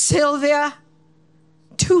 Sylvia.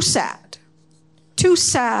 Too sad. Too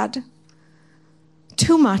sad.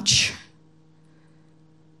 Too much.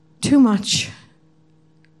 Too much.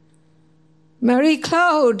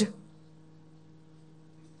 Marie-Claude.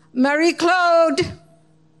 Marie-Claude.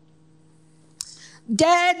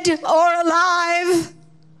 Dead or alive?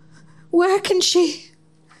 Where can she?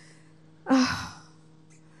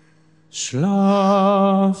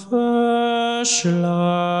 Schlafe,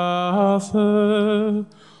 schlafe,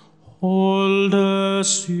 holde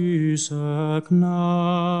süße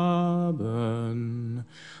Knaben,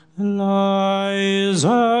 leise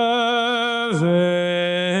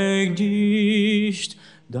weg dicht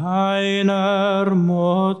deiner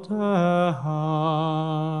Mutter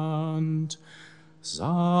Hand,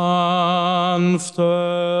 sanfte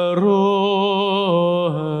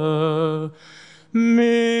Ruhe,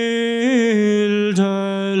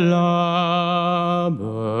 milde Labe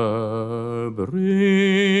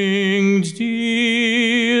bringt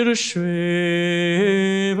dir schwebend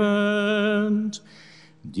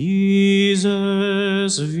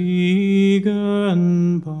dieses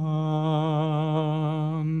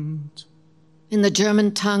Wiegenband. In the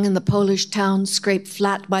German tongue and the Polish town scraped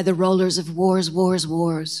flat by the rollers of wars.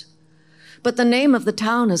 But the name of the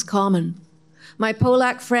town is common. My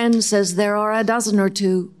Polack friend says there are a dozen or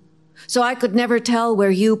two. So I could never tell where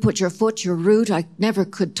you put your foot, your root. I never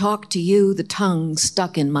could talk to you, the tongue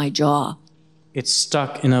stuck in my jaw. It's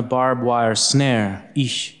stuck in a barbed wire snare.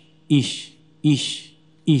 Ich.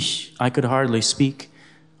 I could hardly speak.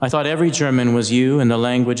 I thought every German was you and the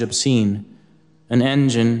language obscene. An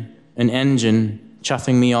engine,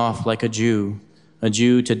 chuffing me off like a Jew to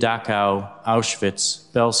Dachau, Auschwitz,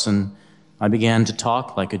 Belsen. I began to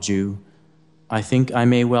talk like a Jew. I think I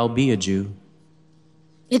may well be a Jew.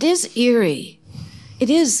 It is eerie. It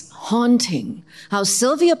is haunting how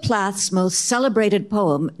Sylvia Plath's most celebrated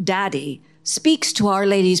poem, Daddy, speaks to Our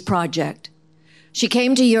Lady's project. She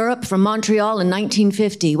came to Europe from Montreal in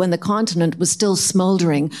 1950 when the continent was still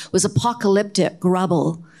smoldering, was apocalyptic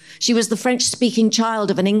rubble. She was the French-speaking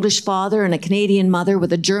child of an English father and a Canadian mother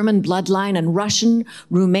with a German bloodline and Russian,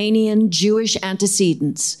 Romanian, Jewish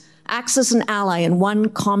antecedents. Axis and ally in one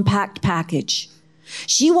compact package.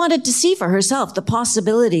 She wanted to see for herself the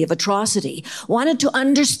possibility of atrocity, wanted to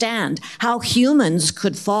understand how humans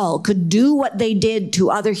could fall, could do what they did to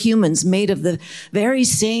other humans made of the very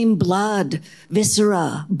same blood,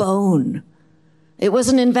 viscera, bone. It was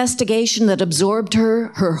an investigation that absorbed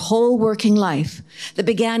her whole working life, that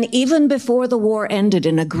began even before the war ended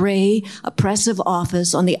in a gray, oppressive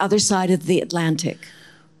office on the other side of the Atlantic.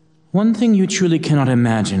 One thing you truly cannot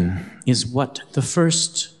imagine is what the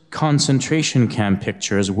first concentration camp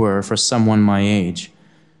pictures were for someone my age.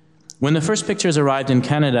 When the first pictures arrived in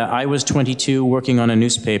Canada, I was 22 working on a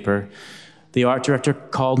newspaper. The art director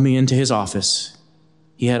called me into his office.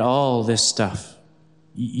 He had all this stuff.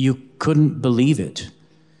 You couldn't believe it.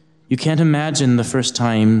 You can't imagine the first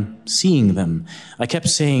time seeing them. I kept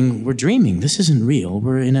saying, we're dreaming. This isn't real.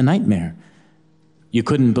 We're in a nightmare. You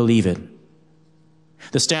couldn't believe it.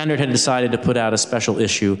 The Standard had decided to put out a special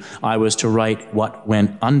issue. I was to write what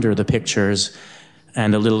went under the pictures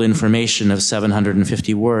and a little information of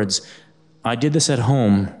 750 words. I did this at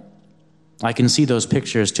home. I can see those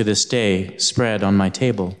pictures to this day spread on my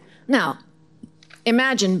table. Now,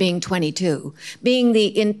 imagine being 22, being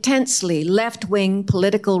the intensely left-wing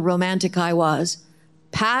political romantic I was,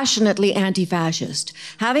 passionately anti-fascist,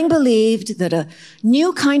 having believed that a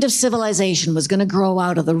new kind of civilization was going to grow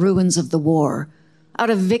out of the ruins of the war, out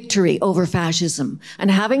of victory over fascism, and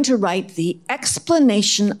having to write the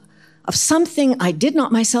explanation of something I did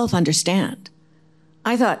not myself understand.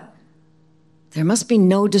 I thought, there must be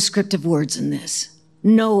no descriptive words in this,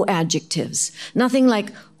 no adjectives, nothing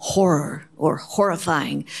like horror or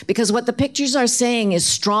horrifying, because what the pictures are saying is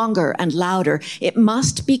stronger and louder. It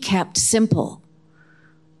must be kept simple.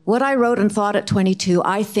 What I wrote and thought at 22,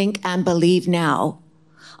 I think and believe now.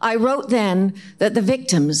 I wrote then that the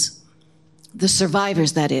victims, the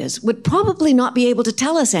survivors that is, would probably not be able to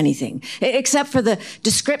tell us anything, except for the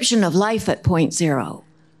description of life at point zero.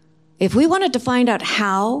 If we wanted to find out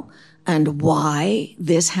how and why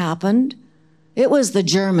this happened, it was the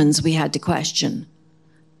Germans we had to question.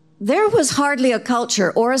 There was hardly a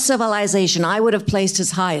culture or a civilization I would have placed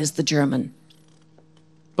as high as the German.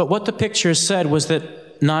 But what the pictures said was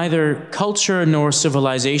that neither culture nor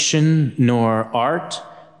civilization nor art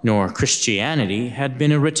nor Christianity had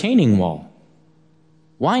been a retaining wall.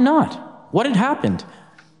 Why not? What had happened?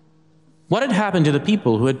 What had happened to the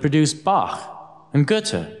people who had produced Bach and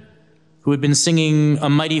Goethe, who had been singing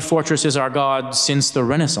 "A Mighty Fortress is Our God" since the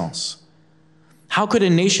Renaissance? How could a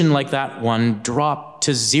nation like that one drop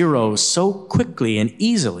to zero so quickly and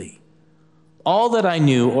easily? All that I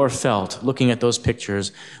knew or felt looking at those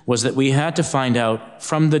pictures was that we had to find out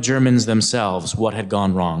from the Germans themselves what had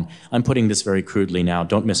gone wrong. I'm putting this very crudely now,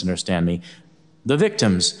 don't misunderstand me. The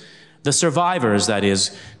victims, the survivors, that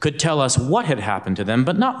is, could tell us what had happened to them,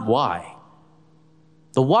 but not why.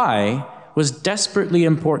 The why was desperately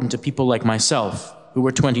important to people like myself, who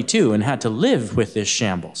were 22 and had to live with this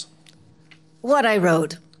shambles. What I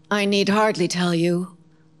wrote, I need hardly tell you,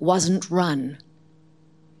 wasn't run.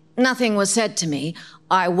 Nothing was said to me.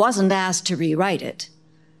 I wasn't asked to rewrite it.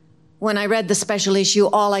 When I read the special issue,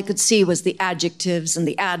 all I could see was the adjectives and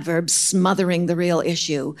the adverbs smothering the real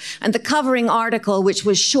issue. And the covering article, which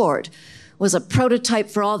was short, was a prototype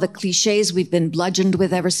for all the cliches we've been bludgeoned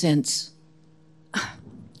with ever since.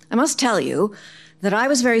 I must tell you that I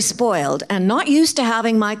was very spoiled and not used to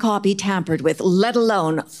having my copy tampered with, let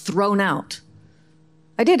alone thrown out.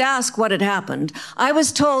 I did ask what had happened. I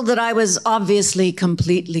was told that I was obviously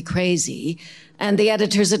completely crazy, and the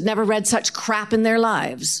editors had never read such crap in their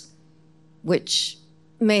lives, which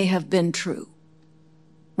may have been true.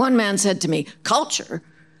 One man said to me, "Culture?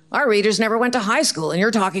 Our readers never went to high school, and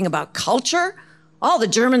you're talking about culture? All the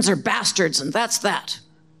Germans are bastards, and that's that."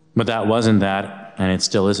 But that wasn't that. And it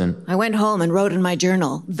still isn't. I went home and wrote in my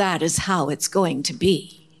journal, that is how it's going to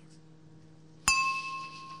be.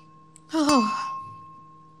 Oh.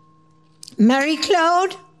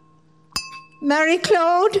 Marie-Claude?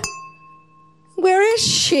 Marie-Claude? Where is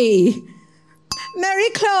she?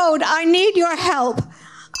 Marie-Claude, I need your help.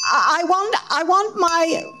 I want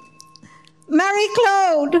my...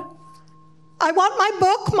 Marie-Claude, I want my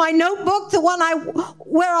book, my notebook, the one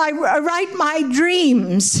where I write my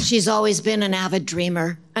dreams. She's always been an avid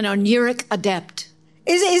dreamer, an oniric adept.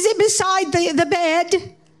 Is it beside the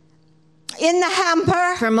bed? In the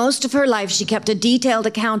hamper? For most of her life, she kept a detailed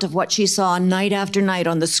account of what she saw night after night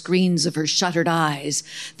on the screens of her shuttered eyes,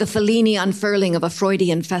 the Fellini unfurling of a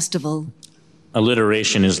Freudian festival.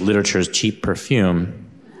 Alliteration is literature's cheap perfume.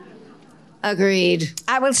 Agreed.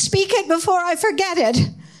 I will speak it before I forget it.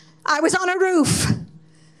 I was on a roof,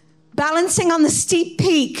 balancing on the steep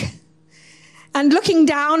peak and looking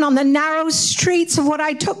down on the narrow streets of what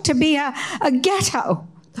I took to be a ghetto,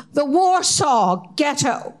 the Warsaw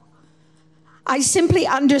Ghetto. I simply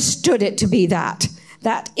understood it to be that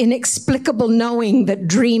inexplicable knowing that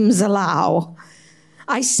dreams allow.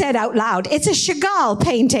 I said out loud, "It's a Chagall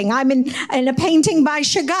painting. I'm in a painting by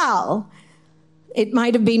Chagall." It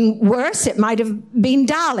might have been worse. It might have been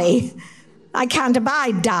Dali. I can't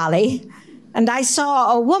abide Dali. And I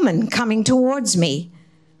saw a woman coming towards me.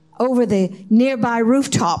 over the nearby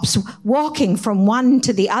rooftops, walking from one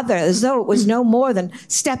to the other as though it was no more than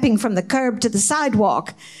stepping from the curb to the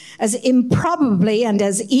sidewalk, as improbably and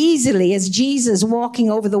as easily as Jesus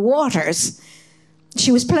walking over the waters.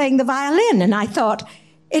 She was playing the violin, and I thought,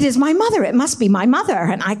 it is my mother. It must be my mother.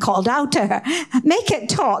 And I called out to her, make it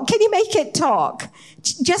talk. Can you make it talk?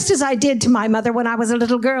 Just as I did to my mother when I was a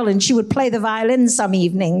little girl and she would play the violin some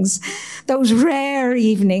evenings, those rare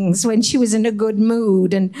evenings when she was in a good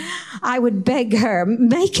mood. And I would beg her,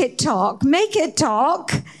 make it talk, make it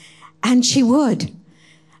talk. And she would.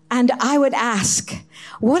 And I would ask,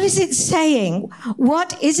 what is it saying?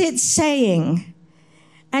 What is it saying?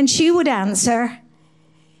 And she would answer,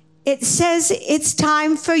 it says it's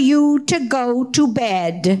time for you to go to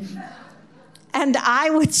bed. And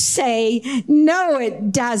I would say, no,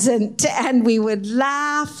 it doesn't. And we would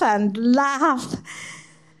laugh and laugh.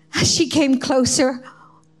 As she came closer,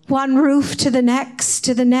 one roof to the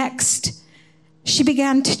next, she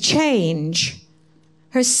began to change.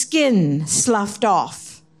 Her skin sloughed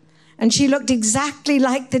off, and she looked exactly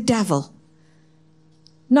like the devil.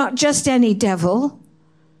 Not just any devil,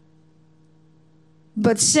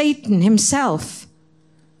 but Satan himself,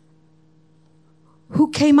 who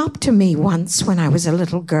came up to me once when I was a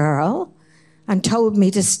little girl and told me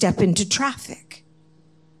to step into traffic.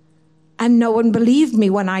 And no one believed me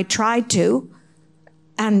when I tried to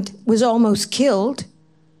and was almost killed.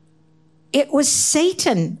 It was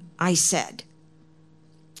Satan, I said.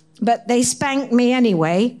 But they spanked me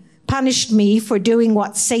anyway, punished me for doing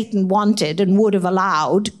what Satan wanted and would have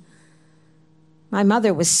allowed. My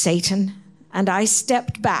mother was Satan, and I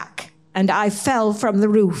stepped back and I fell from the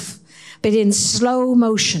roof, but in slow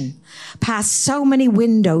motion, past so many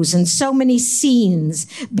windows and so many scenes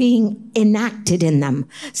being enacted in them,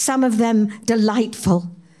 some of them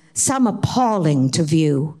delightful, some appalling to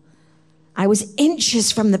view. I was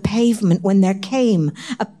inches from the pavement when there came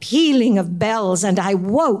a pealing of bells, and I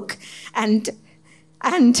woke and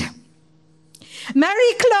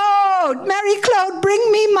Mary Claude,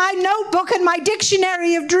 bring me my notebook and my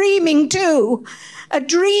dictionary of dreaming too. A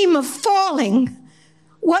dream of falling.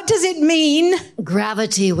 What does it mean?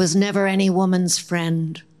 Gravity was never any woman's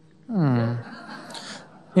friend. In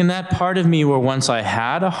that part of me where once I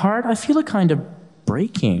had a heart, I feel it kind of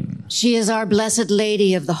breaking. She is our blessed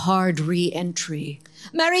lady of the hard re-entry.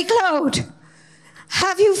 Mary Claude,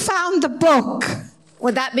 have you found the book?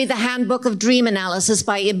 Would that be the Handbook of Dream Analysis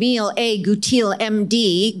by Emile A. Guttil,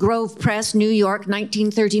 M.D., Grove Press, New York,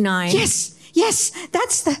 1939? Yes,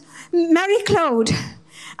 that's the... Mary Claude,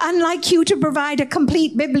 unlike you to provide a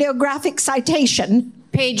complete bibliographic citation...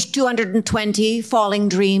 Page 220, Falling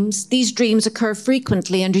Dreams. These dreams occur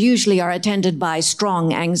frequently and usually are attended by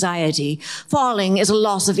strong anxiety. Falling is a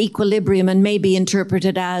loss of equilibrium and may be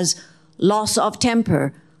interpreted as loss of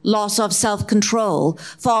temper, loss of self-control,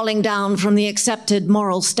 falling down from the accepted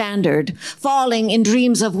moral standard. Falling in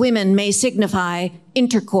dreams of women may signify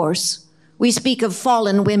intercourse. We speak of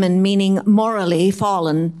fallen women, meaning morally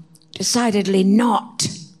fallen. Decidedly not,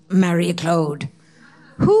 Mary Claude.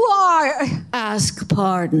 Who are... Ask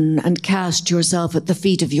pardon and cast yourself at the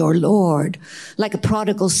feet of your Lord, like a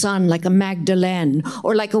prodigal son, like a Magdalene,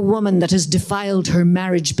 or like a woman that has defiled her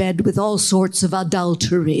marriage bed with all sorts of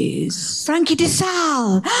adulteries. Frankie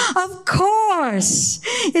DeSalle, of course.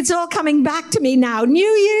 It's all coming back to me now. New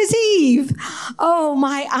Year's Eve. Oh,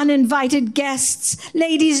 my uninvited guests.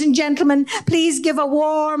 Ladies and gentlemen, please give a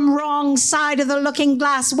warm, wrong side of the looking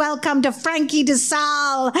glass welcome to Frankie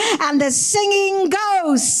DeSalle and the Singing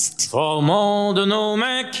Ghost. Formons de nos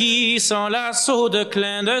mains qui s'enlacent de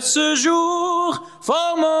clin de ce jour.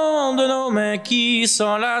 Formons de nos mains qui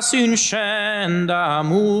s'enlacent une chaîne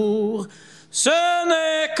d'amour. Ce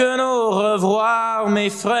n'est que nos revoirs, mes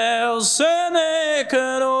frères, ce n'est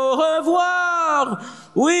que nos revoirs.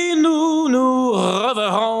 Oui, nous nous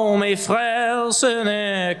reverrons, mes frères, ce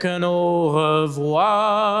n'est que nos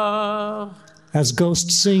revoirs. As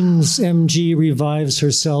Ghost sings, MG revives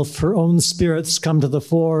herself. Her own spirits come to the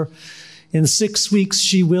fore. In 6 weeks,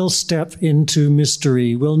 she will step into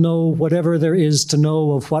mystery, will know whatever there is to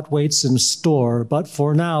know of what waits in store. But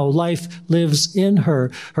for now, life lives in her.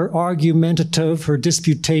 Her argumentative, her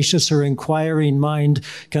disputatious, her inquiring mind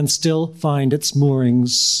can still find its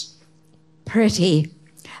moorings. Pretty,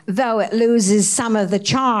 though it loses some of the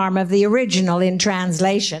charm of the original in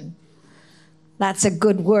translation. That's a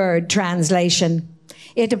good word, translation.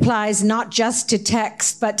 It applies not just to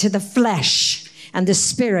text, but to the flesh and the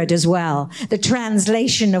spirit as well. The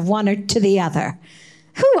translation of one or to the other.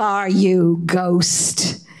 Who are you,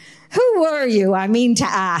 Ghost? Who were you, I mean to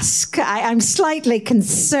ask? I'm slightly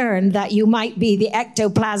concerned that you might be the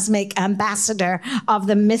ectoplasmic ambassador of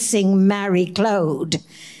the missing Marie Claude.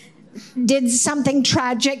 Did something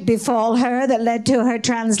tragic befall her that led to her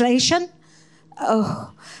translation?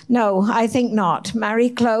 Oh, no, I think not. Marie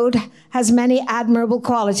Claude has many admirable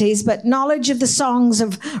qualities, but knowledge of the songs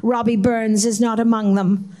of Robbie Burns is not among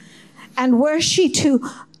them. And were she to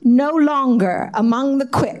no longer among the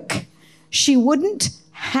quick, she wouldn't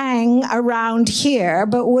hang around here,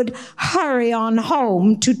 but would hurry on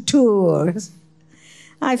home to Tours.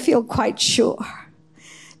 I feel quite sure.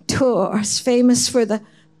 Tours, famous for the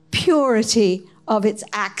purity of its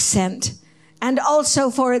accent and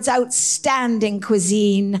also for its outstanding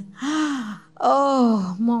cuisine.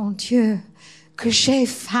 Oh, mon Dieu, que j'ai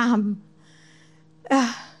faim.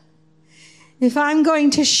 If I'm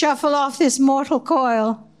going to shuffle off this mortal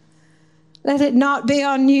coil, let it not be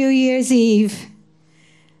on New Year's Eve.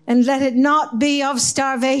 And let it not be of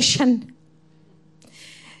starvation.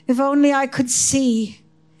 If only I could see.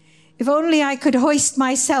 If only I could hoist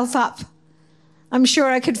myself up. I'm sure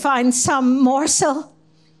I could find some morsel.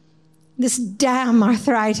 This damn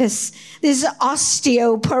arthritis, this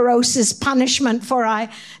osteoporosis punishment for I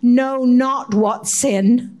know not what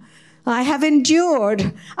sin. I have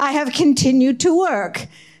endured. I have continued to work,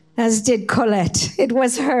 as did Colette. It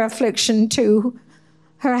was her affliction too.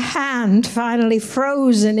 Her hand finally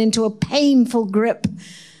frozen into a painful grip,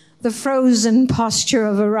 the frozen posture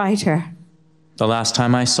of a writer. The last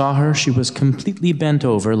time I saw her, she was completely bent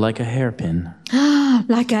over like a hairpin.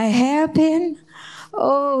 Like a hairpin?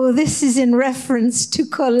 Oh, this is in reference to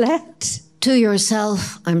Colette. To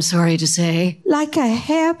yourself, I'm sorry to say. Like a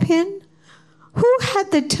hairpin? Who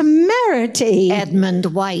had the temerity?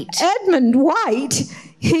 Edmund White. Edmund White?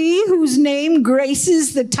 He whose name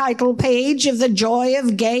graces the title page of The Joy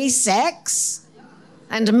of Gay Sex?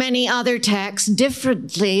 And many other texts,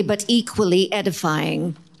 differently but equally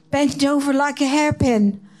edifying. Bent over like a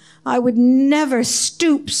hairpin. I would never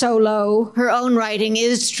stoop so low. Her own writing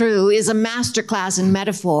is true, is a masterclass in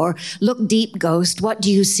metaphor. Look deep, Ghost. What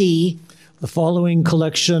do you see? The following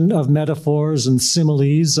collection of metaphors and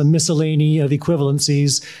similes, a miscellany of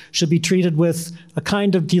equivalencies, should be treated with a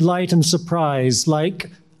kind of delight and surprise, like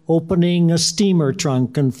opening a steamer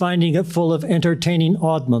trunk and finding it full of entertaining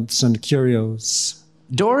oddments and curios.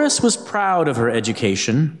 Doris was proud of her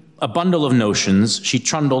education. A bundle of notions she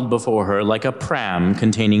trundled before her like a pram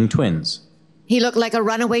containing twins. He looked like a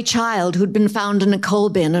runaway child who'd been found in a coal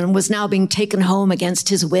bin and was now being taken home against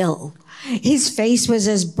his will. His face was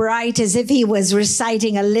as bright as if he was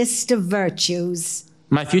reciting a list of virtues.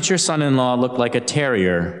 My future son-in-law looked like a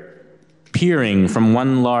terrier, peering from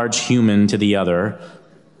one large human to the other,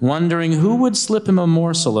 wondering who would slip him a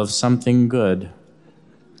morsel of something good.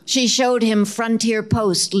 She showed him frontier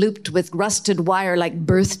post looped with rusted wire like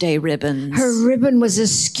birthday ribbons. Her ribbon was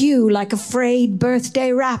askew like a frayed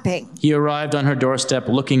birthday wrapping. He arrived on her doorstep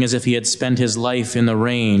looking as if he had spent his life in the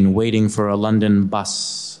rain waiting for a London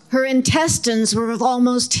bus. Her intestines were of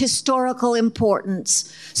almost historical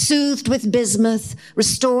importance. Soothed with bismuth,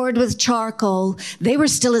 restored with charcoal, they were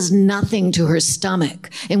still as nothing to her stomach,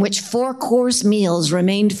 in which 4-course meals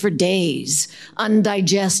remained for days,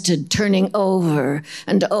 undigested, turning over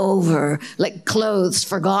and over, like clothes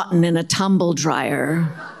forgotten in a tumble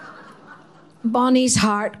dryer. Bonnie's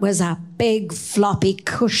heart was a big floppy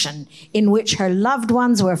cushion in which her loved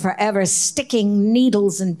ones were forever sticking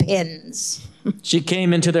needles and pins. She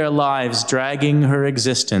came into their lives dragging her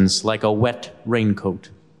existence like a wet raincoat.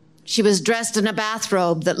 She was dressed in a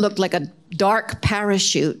bathrobe that looked like a dark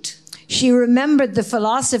parachute. She remembered the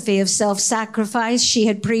philosophy of self-sacrifice she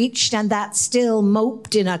had preached and that still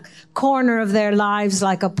moped in a corner of their lives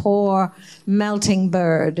like a poor melting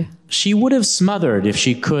bird. She would have smothered, if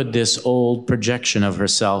she could, this old projection of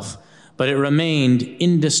herself, but it remained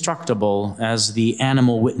indestructible as the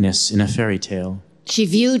animal witness in a fairy tale. She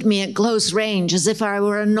viewed me at close range as if I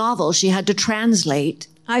were a novel she had to translate.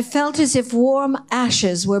 I felt as if warm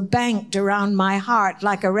ashes were banked around my heart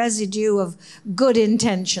like a residue of good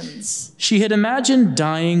intentions. She had imagined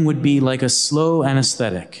dying would be like a slow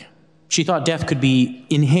anesthetic. She thought death could be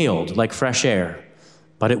inhaled like fresh air.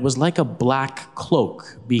 But it was like a black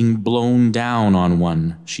cloak being blown down on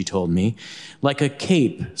one, she told me, like a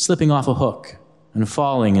cape slipping off a hook and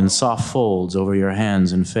falling in soft folds over your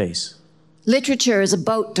hands and face. Literature is a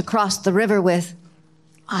boat to cross the river with.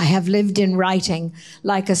 I have lived in writing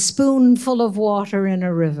like a spoonful of water in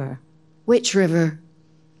a river. Which river?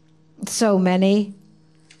 So many.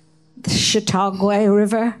 The Chautauqua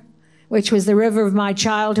River, which was the river of my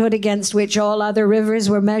childhood against which all other rivers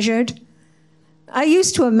were measured. I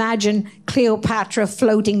used to imagine Cleopatra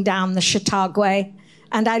floating down the Chautauqua,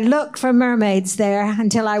 and I looked for mermaids there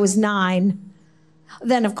until I was 9.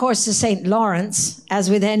 Then, of course, the St. Lawrence, as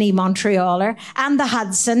with any Montrealer, and the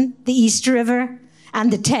Hudson, the East River,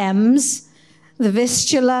 and the Thames, the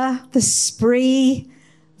Vistula, the Spree,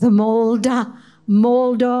 the Moldau,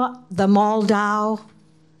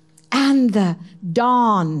 and the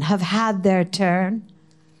Don have had their turn.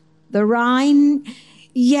 The Rhine,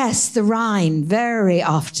 yes, the Rhine, very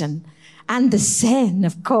often. And the Seine,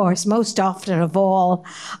 of course, most often of all.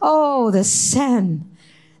 Oh, the Seine,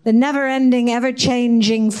 the never-ending,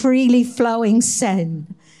 ever-changing, freely flowing Seine.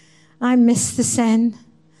 I miss the Seine,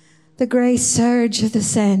 the grey surge of the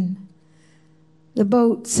Seine, the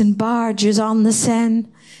boats and barges on the Seine,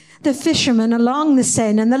 the fishermen along the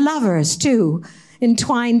Seine, and the lovers, too,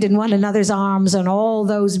 entwined in one another's arms on all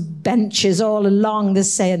those benches all along the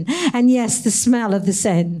Seine. And yes, the smell of the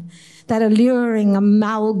Seine, that alluring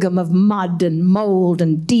amalgam of mud and mold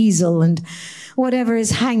and diesel and whatever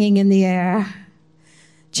is hanging in the air.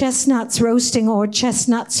 Chestnuts roasting or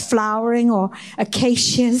chestnuts flowering or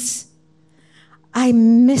acacias. I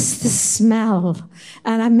miss the smell,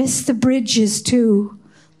 and I miss the bridges too.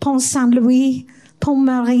 Pont Saint-Louis, Pont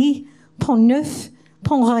Marie, Pont Neuf,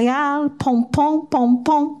 Pont Royal, Pont Pont, Pont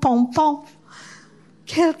Pont, Pont Pont.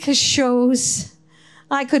 Quelque chose.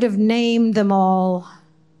 I could have named them all.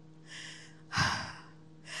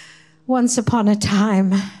 Once upon a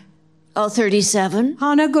time. Oh, 37?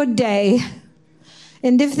 On a good day.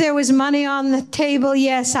 And if there was money on the table,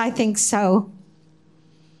 yes, I think so.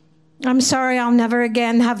 I'm sorry I'll never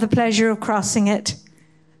again have the pleasure of crossing it.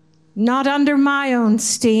 Not under my own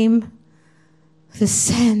steam. The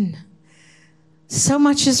Seine. So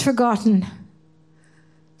much is forgotten.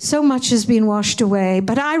 So much has been washed away.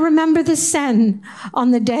 But I remember the Seine on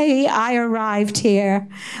the day I arrived here.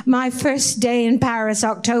 My first day in Paris,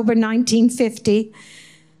 October 1950.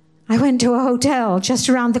 I went to a hotel just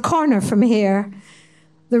around the corner from here.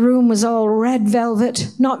 The room was all red velvet,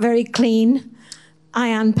 not very clean. I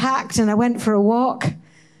unpacked and I went for a walk.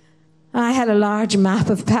 I had a large map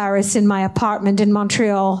of Paris in my apartment in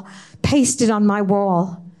Montreal, pasted on my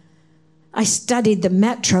wall. I studied the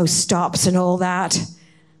metro stops and all that.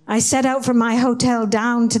 I set out from my hotel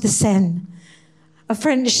down to the Seine. A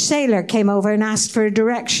French sailor came over and asked for a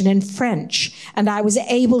direction in French, and I was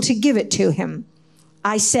able to give it to him.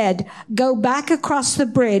 I said, "Go back across the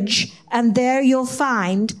bridge, and there you'll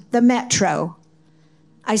find the metro."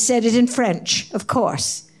 I said it in French, of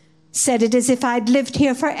course. Said it as if I'd lived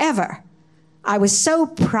here forever. I was so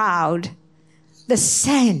proud. The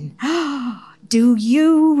Seine. Do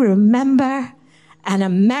you remember An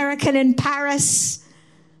American in Paris?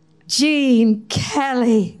 Gene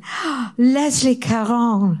Kelly, Leslie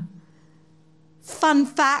Caron. Fun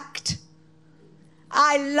fact,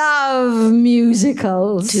 I love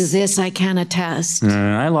musicals. To this I can attest.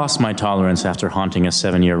 I lost my tolerance after haunting a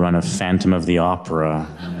 7-year run of Phantom of the Opera.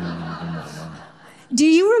 Do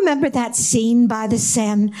you remember that scene by the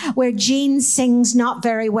Seine where Gene sings not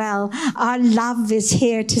very well, "Our love is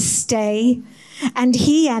here to stay," and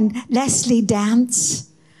he and Leslie dance?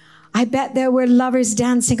 I bet there were lovers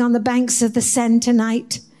dancing on the banks of the Seine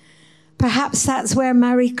tonight. Perhaps that's where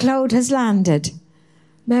Marie-Claude has landed.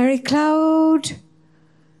 Marie-Claude,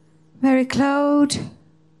 Marie-Claude,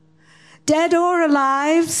 dead or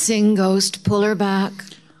alive? Sing, ghost, pull her back.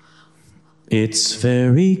 It's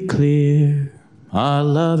very clear our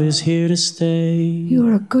love is here to stay.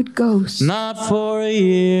 You're a good ghost. Not for a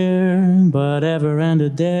year, but ever and a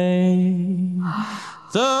day.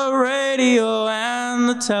 The radio and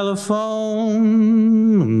the telephone,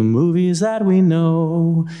 the movies that we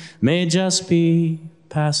know, may just be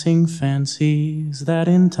passing fancies that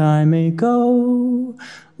in time may go.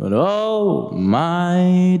 But oh,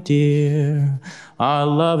 my dear, our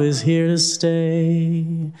love is here to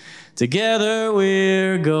stay. Together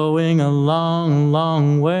we're going a long,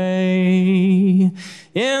 long way.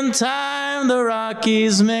 In time the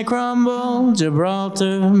Rockies may crumble,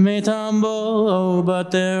 Gibraltar may tumble, oh, but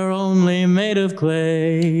they're only made of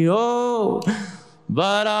clay. Oh,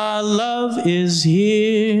 but our love is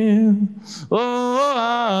here. Oh,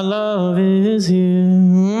 our love is here.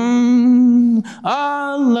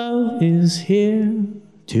 Our love is here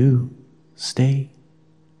to stay.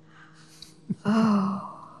 Oh,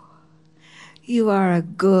 you are a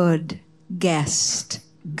good guest,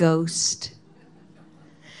 ghost.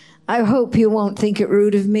 I hope you won't think it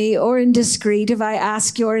rude of me or indiscreet if I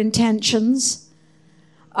ask your intentions.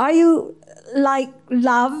 Are you, like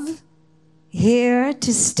love, here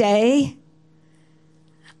to stay?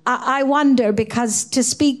 I wonder, because to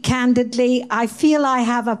speak candidly, I feel I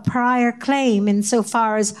have a prior claim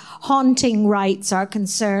insofar as haunting rights are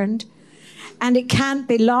concerned. And it can't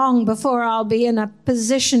be long before I'll be in a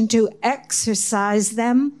position to exercise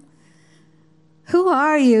them. Who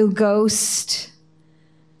are you, ghost?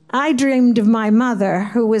 I dreamed of my mother,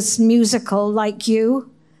 who was musical like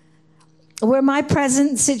you. Were my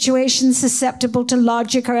present situation susceptible to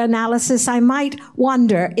logic or analysis, I might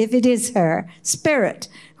wonder if it is her spirit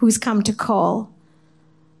who's come to call.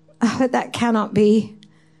 But that cannot be.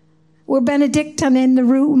 Were Benedictine in the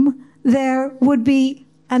room, there would be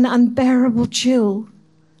an unbearable chill.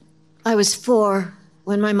 I was 4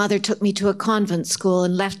 when my mother took me to a convent school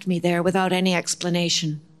and left me there without any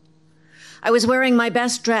explanation. I was wearing my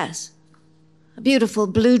best dress, a beautiful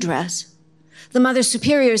blue dress. The Mother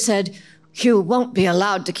Superior said, "You won't be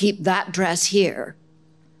allowed to keep that dress here."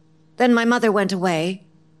 Then my mother went away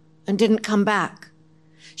and didn't come back.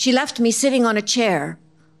 She left me sitting on a chair,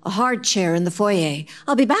 a hard chair in the foyer.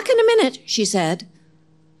 "I'll be back in a minute," she said.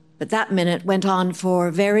 But that minute went on for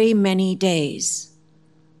very many days.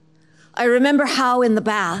 I remember how in the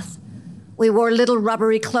bath we wore little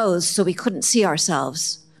rubbery clothes so we couldn't see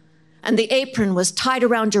ourselves, and the apron was tied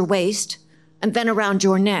around your waist and then around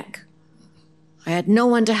your neck. I had no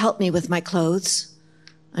one to help me with my clothes,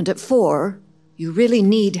 and at 4, you really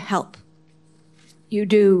need help. You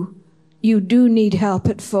do. You do need help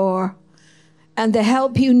at 4. And the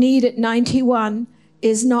help you need at 91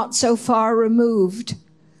 is not so far removed.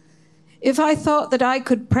 If I thought that I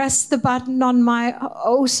could press the button on my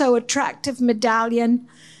oh-so-attractive medallion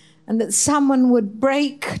and that someone would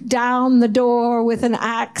break down the door with an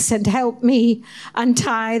axe and help me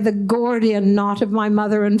untie the Gordian knot of my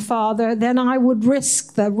mother and father, then I would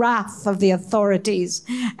risk the wrath of the authorities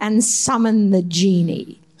and summon the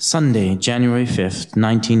genie. Sunday, January 5th,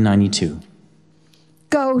 1992.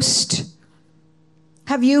 Ghost,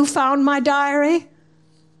 have you found my diary?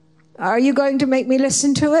 Are you going to make me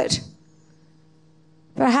listen to it?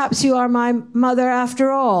 Perhaps you are my mother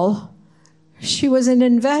after all. She was an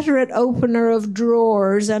inveterate opener of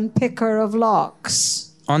drawers and picker of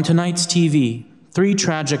locks. On tonight's TV, 3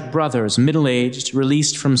 tragic brothers, middle-aged,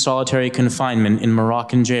 released from solitary confinement in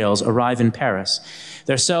Moroccan jails, arrive in Paris.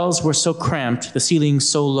 Their cells were so cramped, the ceilings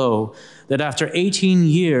so low, that after 18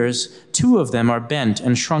 years, 2 of them are bent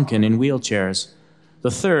and shrunken in wheelchairs.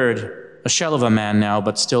 The third, a shell of a man now,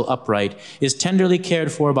 but still upright, is tenderly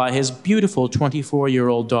cared for by his beautiful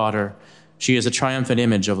 24-year-old daughter. She is a triumphant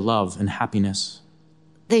image of love and happiness.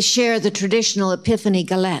 They share the traditional Epiphany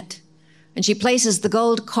galette, and she places the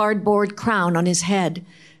gold cardboard crown on his head,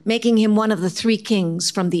 making him one of the 3 kings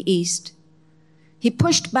from the East. He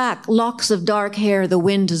pushed back locks of dark hair the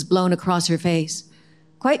wind has blown across her face,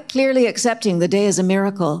 quite clearly accepting the day as a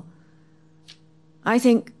miracle. I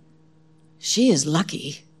think she is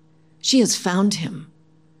lucky. She has found him.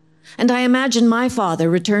 And I imagine my father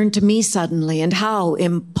returned to me suddenly, and how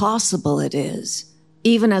impossible it is,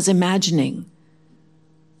 even as imagining.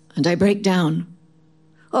 And I break down.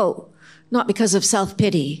 Oh, not because of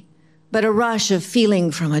self-pity, but a rush of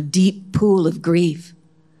feeling from a deep pool of grief.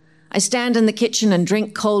 I stand in the kitchen and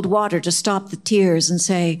drink cold water to stop the tears and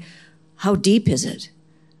say, how deep is it?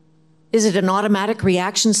 Is it an automatic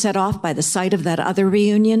reaction set off by the sight of that other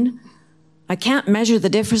reunion? I can't measure the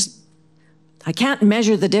difference,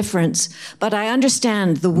 but I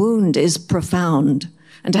understand the wound is profound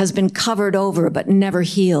and has been covered over but never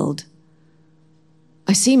healed.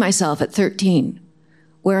 I see myself at 13,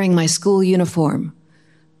 wearing my school uniform,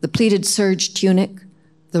 the pleated serge tunic,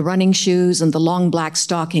 the running shoes, and the long black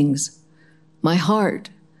stockings. My heart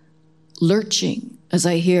lurching as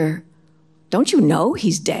I hear, "Don't you know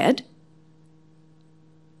he's dead?"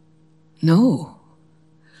 No.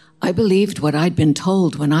 I believed what I'd been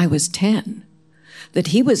told when I was 10, that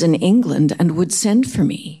he was in England and would send for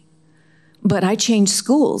me. But I changed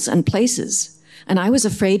schools and places, and I was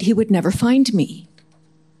afraid he would never find me.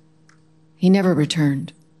 He never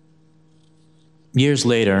returned. Years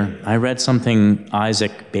later, I read something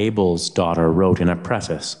Isaac Babel's daughter wrote in a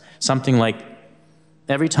preface. Something like,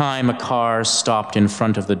 every time a car stopped in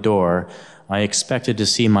front of the door, I expected to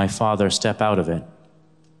see my father step out of it.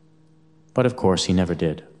 But of course, he never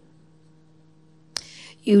did.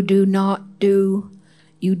 You do not do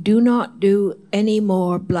any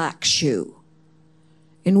more Black Shoe,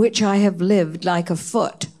 in which I have lived like a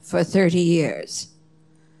foot for 30 years,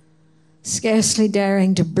 scarcely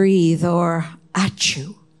daring to breathe or at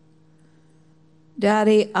you.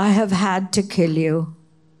 Daddy, I have had to kill you.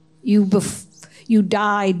 You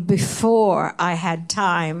died before I had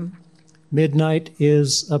time. Midnight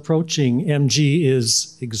is approaching. MG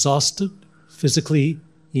is exhausted, physically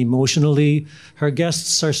Emotionally, her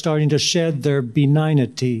guests are starting to shed their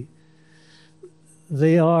benignity.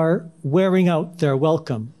 They are wearing out their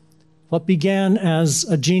welcome. What began as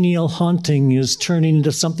a genial haunting is turning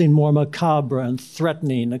into something more macabre and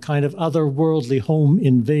threatening, a kind of otherworldly home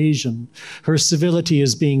invasion. Her civility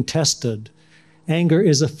is being tested. Anger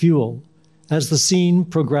is a fuel. As the scene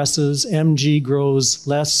progresses, MG grows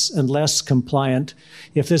less and less compliant.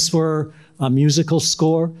 If this were a musical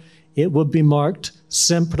score, it would be marked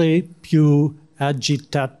sempre più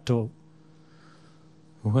agitato.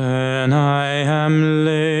 When I am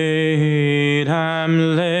laid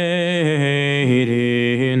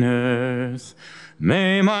in earth,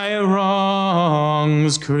 may my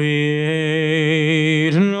wrongs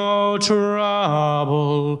create no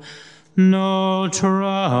trouble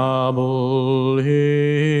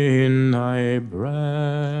in thy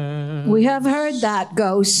breast. We have heard that,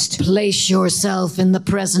 ghost. Place yourself in the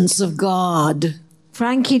presence of God.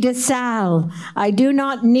 Frankie de Sales, I do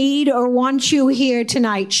not need or want you here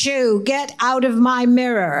tonight. Shoo, get out of my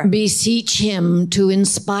mirror. Beseech him to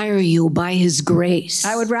inspire you by his grace.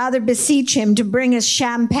 I would rather beseech him to bring us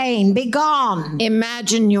champagne. Be gone.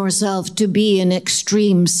 Imagine yourself to be in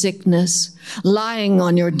extreme sickness, lying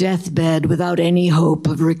on your deathbed without any hope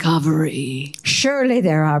of recovery. Surely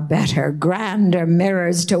there are better, grander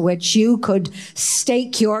mirrors to which you could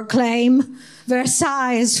stake your claim.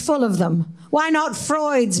 Versailles is full of them. Why not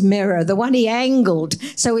Freud's mirror, the one he angled,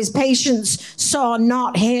 so his patients saw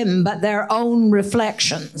not him, but their own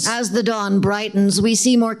reflections? As the dawn brightens, we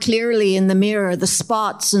see more clearly in the mirror the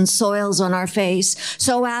spots and soils on our face,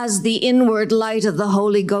 so as the inward light of the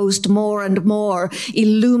Holy Ghost more and more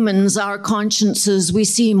illumines our consciences, we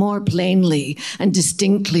see more plainly and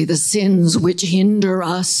distinctly the sins which hinder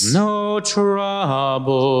us. No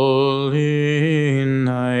trouble in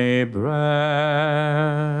thy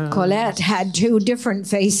breast. Colette had two different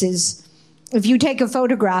faces. If you take a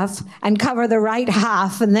photograph and cover the right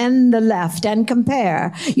half and then the left and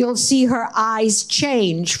compare, you'll see her eyes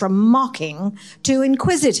change from mocking to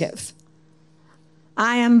inquisitive.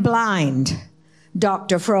 I am blind,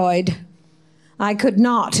 Dr. Freud. I could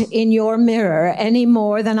not, in your mirror, any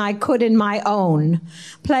more than I could in my own,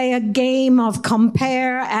 play a game of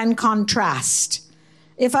compare and contrast.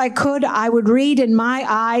 If I could, I would read in my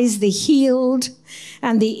eyes the healed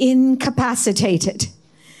and the incapacitated,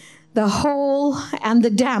 the whole and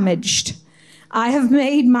the damaged. I have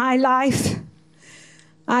made my life.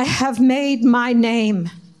 I have made my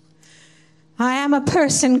name. I am a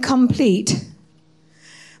person complete.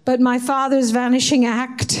 But my father's vanishing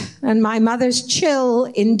act and my mother's chill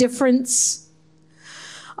indifference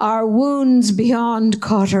are wounds beyond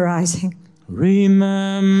cauterizing.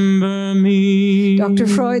 Remember me. Dr.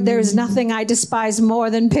 Freud, there is nothing I despise more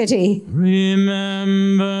than pity.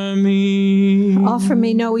 Remember me. Offer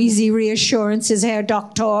me no easy reassurances, Herr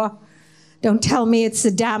Doctor. Don't tell me it's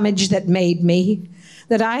the damage that made me,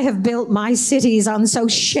 that I have built my cities on so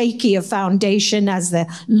shaky a foundation as the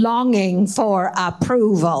longing for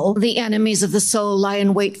approval. The enemies of the soul lie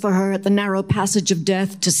in wait for her at the narrow passage of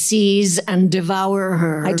death to seize and devour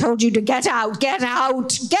her. I told you to get out, get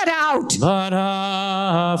out, get out! But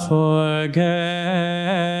I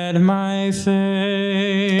forget my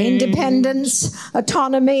fate. Independence,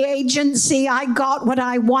 autonomy, agency. I got what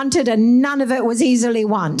I wanted and none of it was easily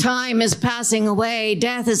won. Time is passing away.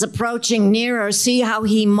 Death is approaching nearer. See how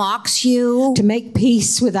he mocks you? To make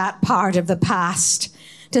peace with that part of the past,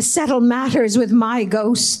 to settle matters with my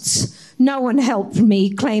ghosts. No one helped me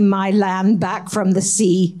claim my land back from the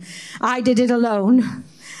sea. I did it alone.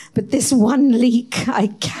 But this one leak, I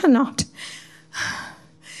cannot.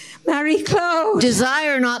 Marie-Claude.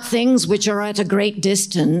 Desire not things which are at a great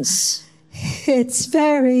distance. It's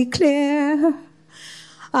very clear.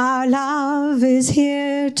 Our love is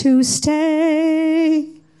here to stay.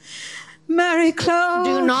 Marie-Claude.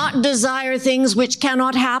 Do not desire things which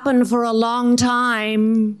cannot happen for a long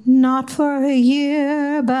time. Not for a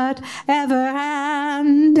year, but ever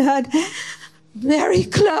and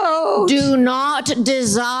Marie-Claude. Do not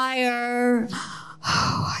desire.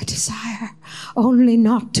 Oh, I desire only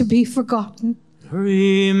not to be forgotten.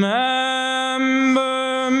 Remember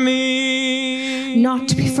me. Not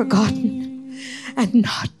to be forgotten and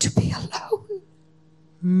not to be alone.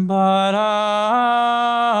 But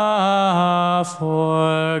I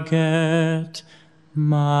forget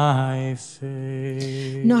my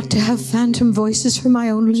fate. Not to have phantom voices for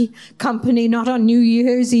my only company, not on New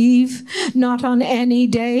Year's Eve, not on any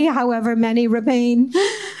day, however many remain.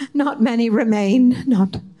 Not many remain,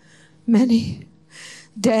 not many,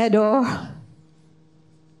 dead or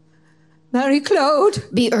Mary Claude.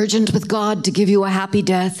 Be urgent with God to give you a happy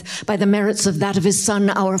death by the merits of that of his son,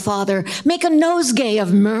 our father. Make a nosegay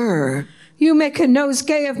of myrrh. You make a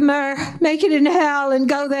nosegay of myrrh. Make it in hell and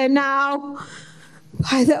go there now.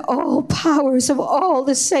 By the all powers of all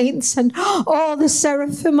the saints and all the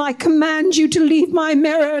seraphim, I command you to leave my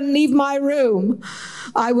mirror and leave my room.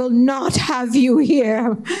 I will not have you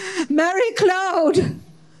here. Mary Claude,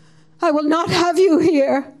 I will not have you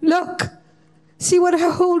here. Look, see what I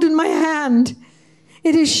hold in my hand.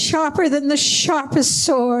 It is sharper than the sharpest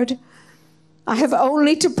sword. I have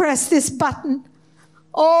only to press this button.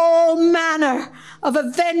 All manner of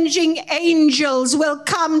avenging angels will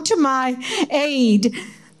come to my aid,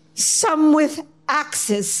 some with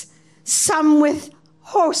axes, some with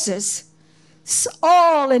horses,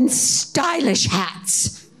 all in stylish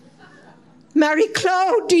hats. Mary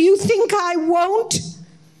Claude, do you think I won't?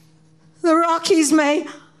 The Rockies may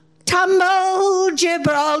tumble,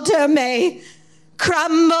 Gibraltar may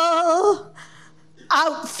crumble.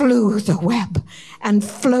 Out flew the web and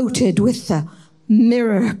floated with the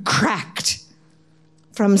mirror cracked.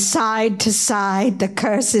 From side to side the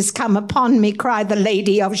curses come upon me, cried the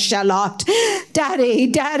Lady of Shalott. Daddy,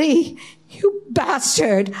 Daddy, you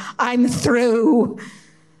bastard, I'm through.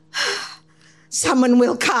 Someone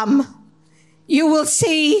will come. You will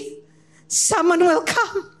see. Someone will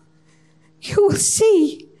come. You will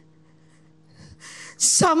see.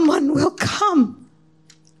 Someone will come.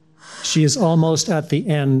 She is almost at the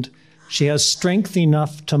end. She has strength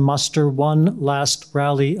enough to muster one last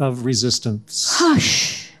rally of resistance.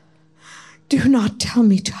 Hush. Do not tell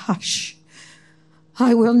me to hush.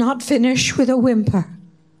 I will not finish with a whimper.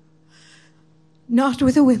 Not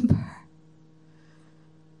with a whimper.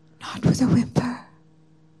 Not with a whimper.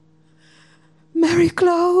 Mary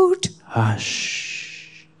Claude.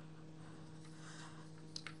 Hush.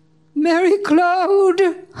 Mary Claude.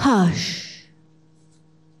 Hush.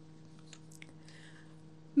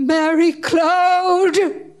 Mary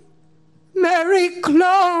Claude! Mary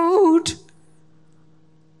Claude!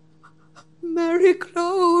 Mary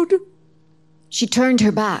Claude! She turned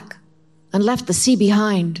her back and left the sea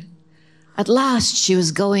behind. At last she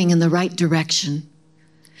was going in the right direction.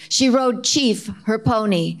 She rode Chief, her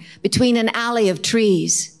pony, between an alley of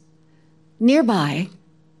trees. Nearby,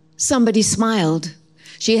 somebody smiled.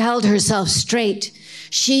 She held herself straight.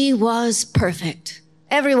 She was perfect.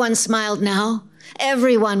 Everyone smiled now.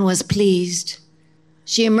 Everyone was pleased.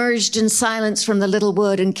 She emerged in silence from the little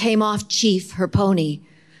wood and came off Chief, her pony,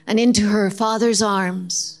 and into her father's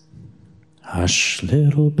arms. Hush,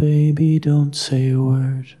 little baby, don't say a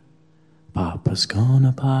word. Papa's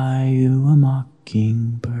gonna buy you a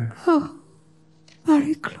mockingbird. Oh,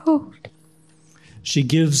 Mary Claude. She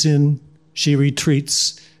gives in, she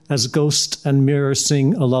retreats. As ghost and mirror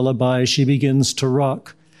sing a lullaby, she begins to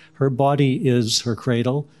rock. Her body is her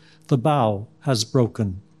cradle. The bough has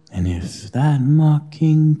broken. And if that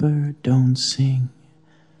mockingbird don't sing,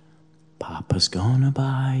 Papa's gonna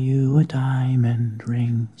buy you a diamond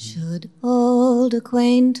ring. Should old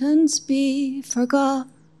acquaintance be forgot?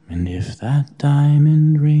 And if that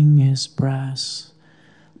diamond ring is brass,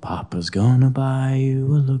 Papa's gonna buy you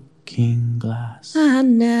a looking glass.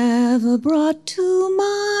 And never brought to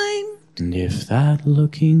mind. And if that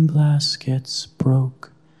looking glass gets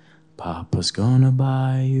broke, Papa's gonna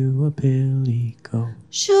buy you a billy goat.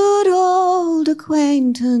 Should old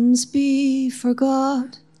acquaintance be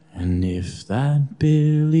forgot? And if that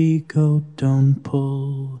billy goat don't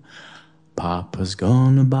pull, Papa's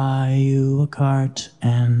gonna buy you a cart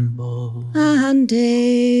and bull. And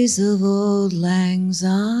days of old lang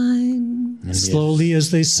syne. And Slowly as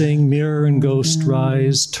they sing, mirror and ghost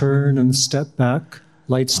rise, turn and step back.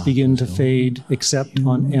 Lights begin to fade, except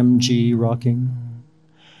on MG rocking.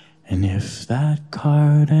 And if that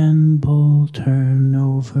cart and bull turn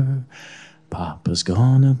over, Papa's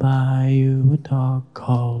gonna buy you a dog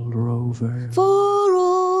called Rover. For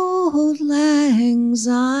old lang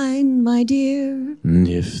syne, my dear. And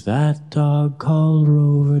if that dog called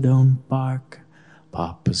Rover don't bark,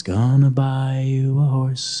 Papa's gonna buy you a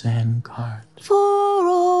horse and cart. For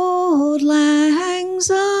old lang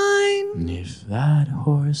syne. And if that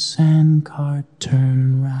horse and cart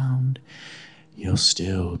turn round, you'll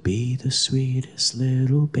still be the sweetest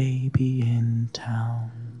little baby in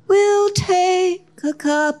town. We'll take a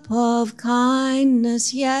cup of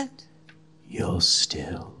kindness yet. You'll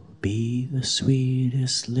still be the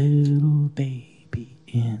sweetest little baby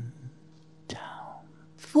in town.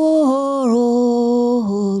 For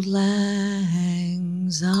old lang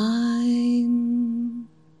syne.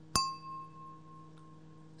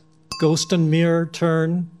 Ghost and mirror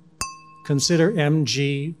turn. Consider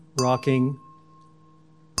MG rocking.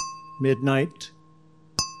 Midnight.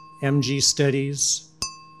 MG steadies.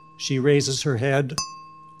 She raises her head,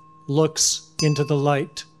 looks into the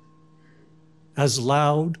light, as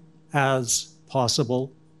loud as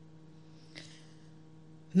possible.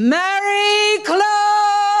 Mary Claude!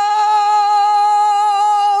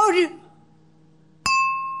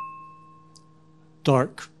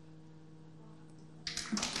 Dark.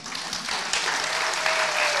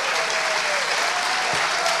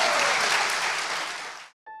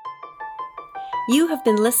 You have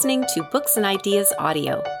been listening to Books and Ideas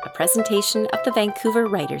Audio, a presentation of the Vancouver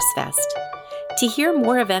Writers Fest. To hear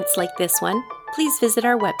more events like this one, please visit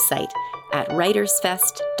our website at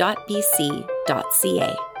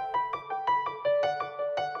writersfest.bc.ca.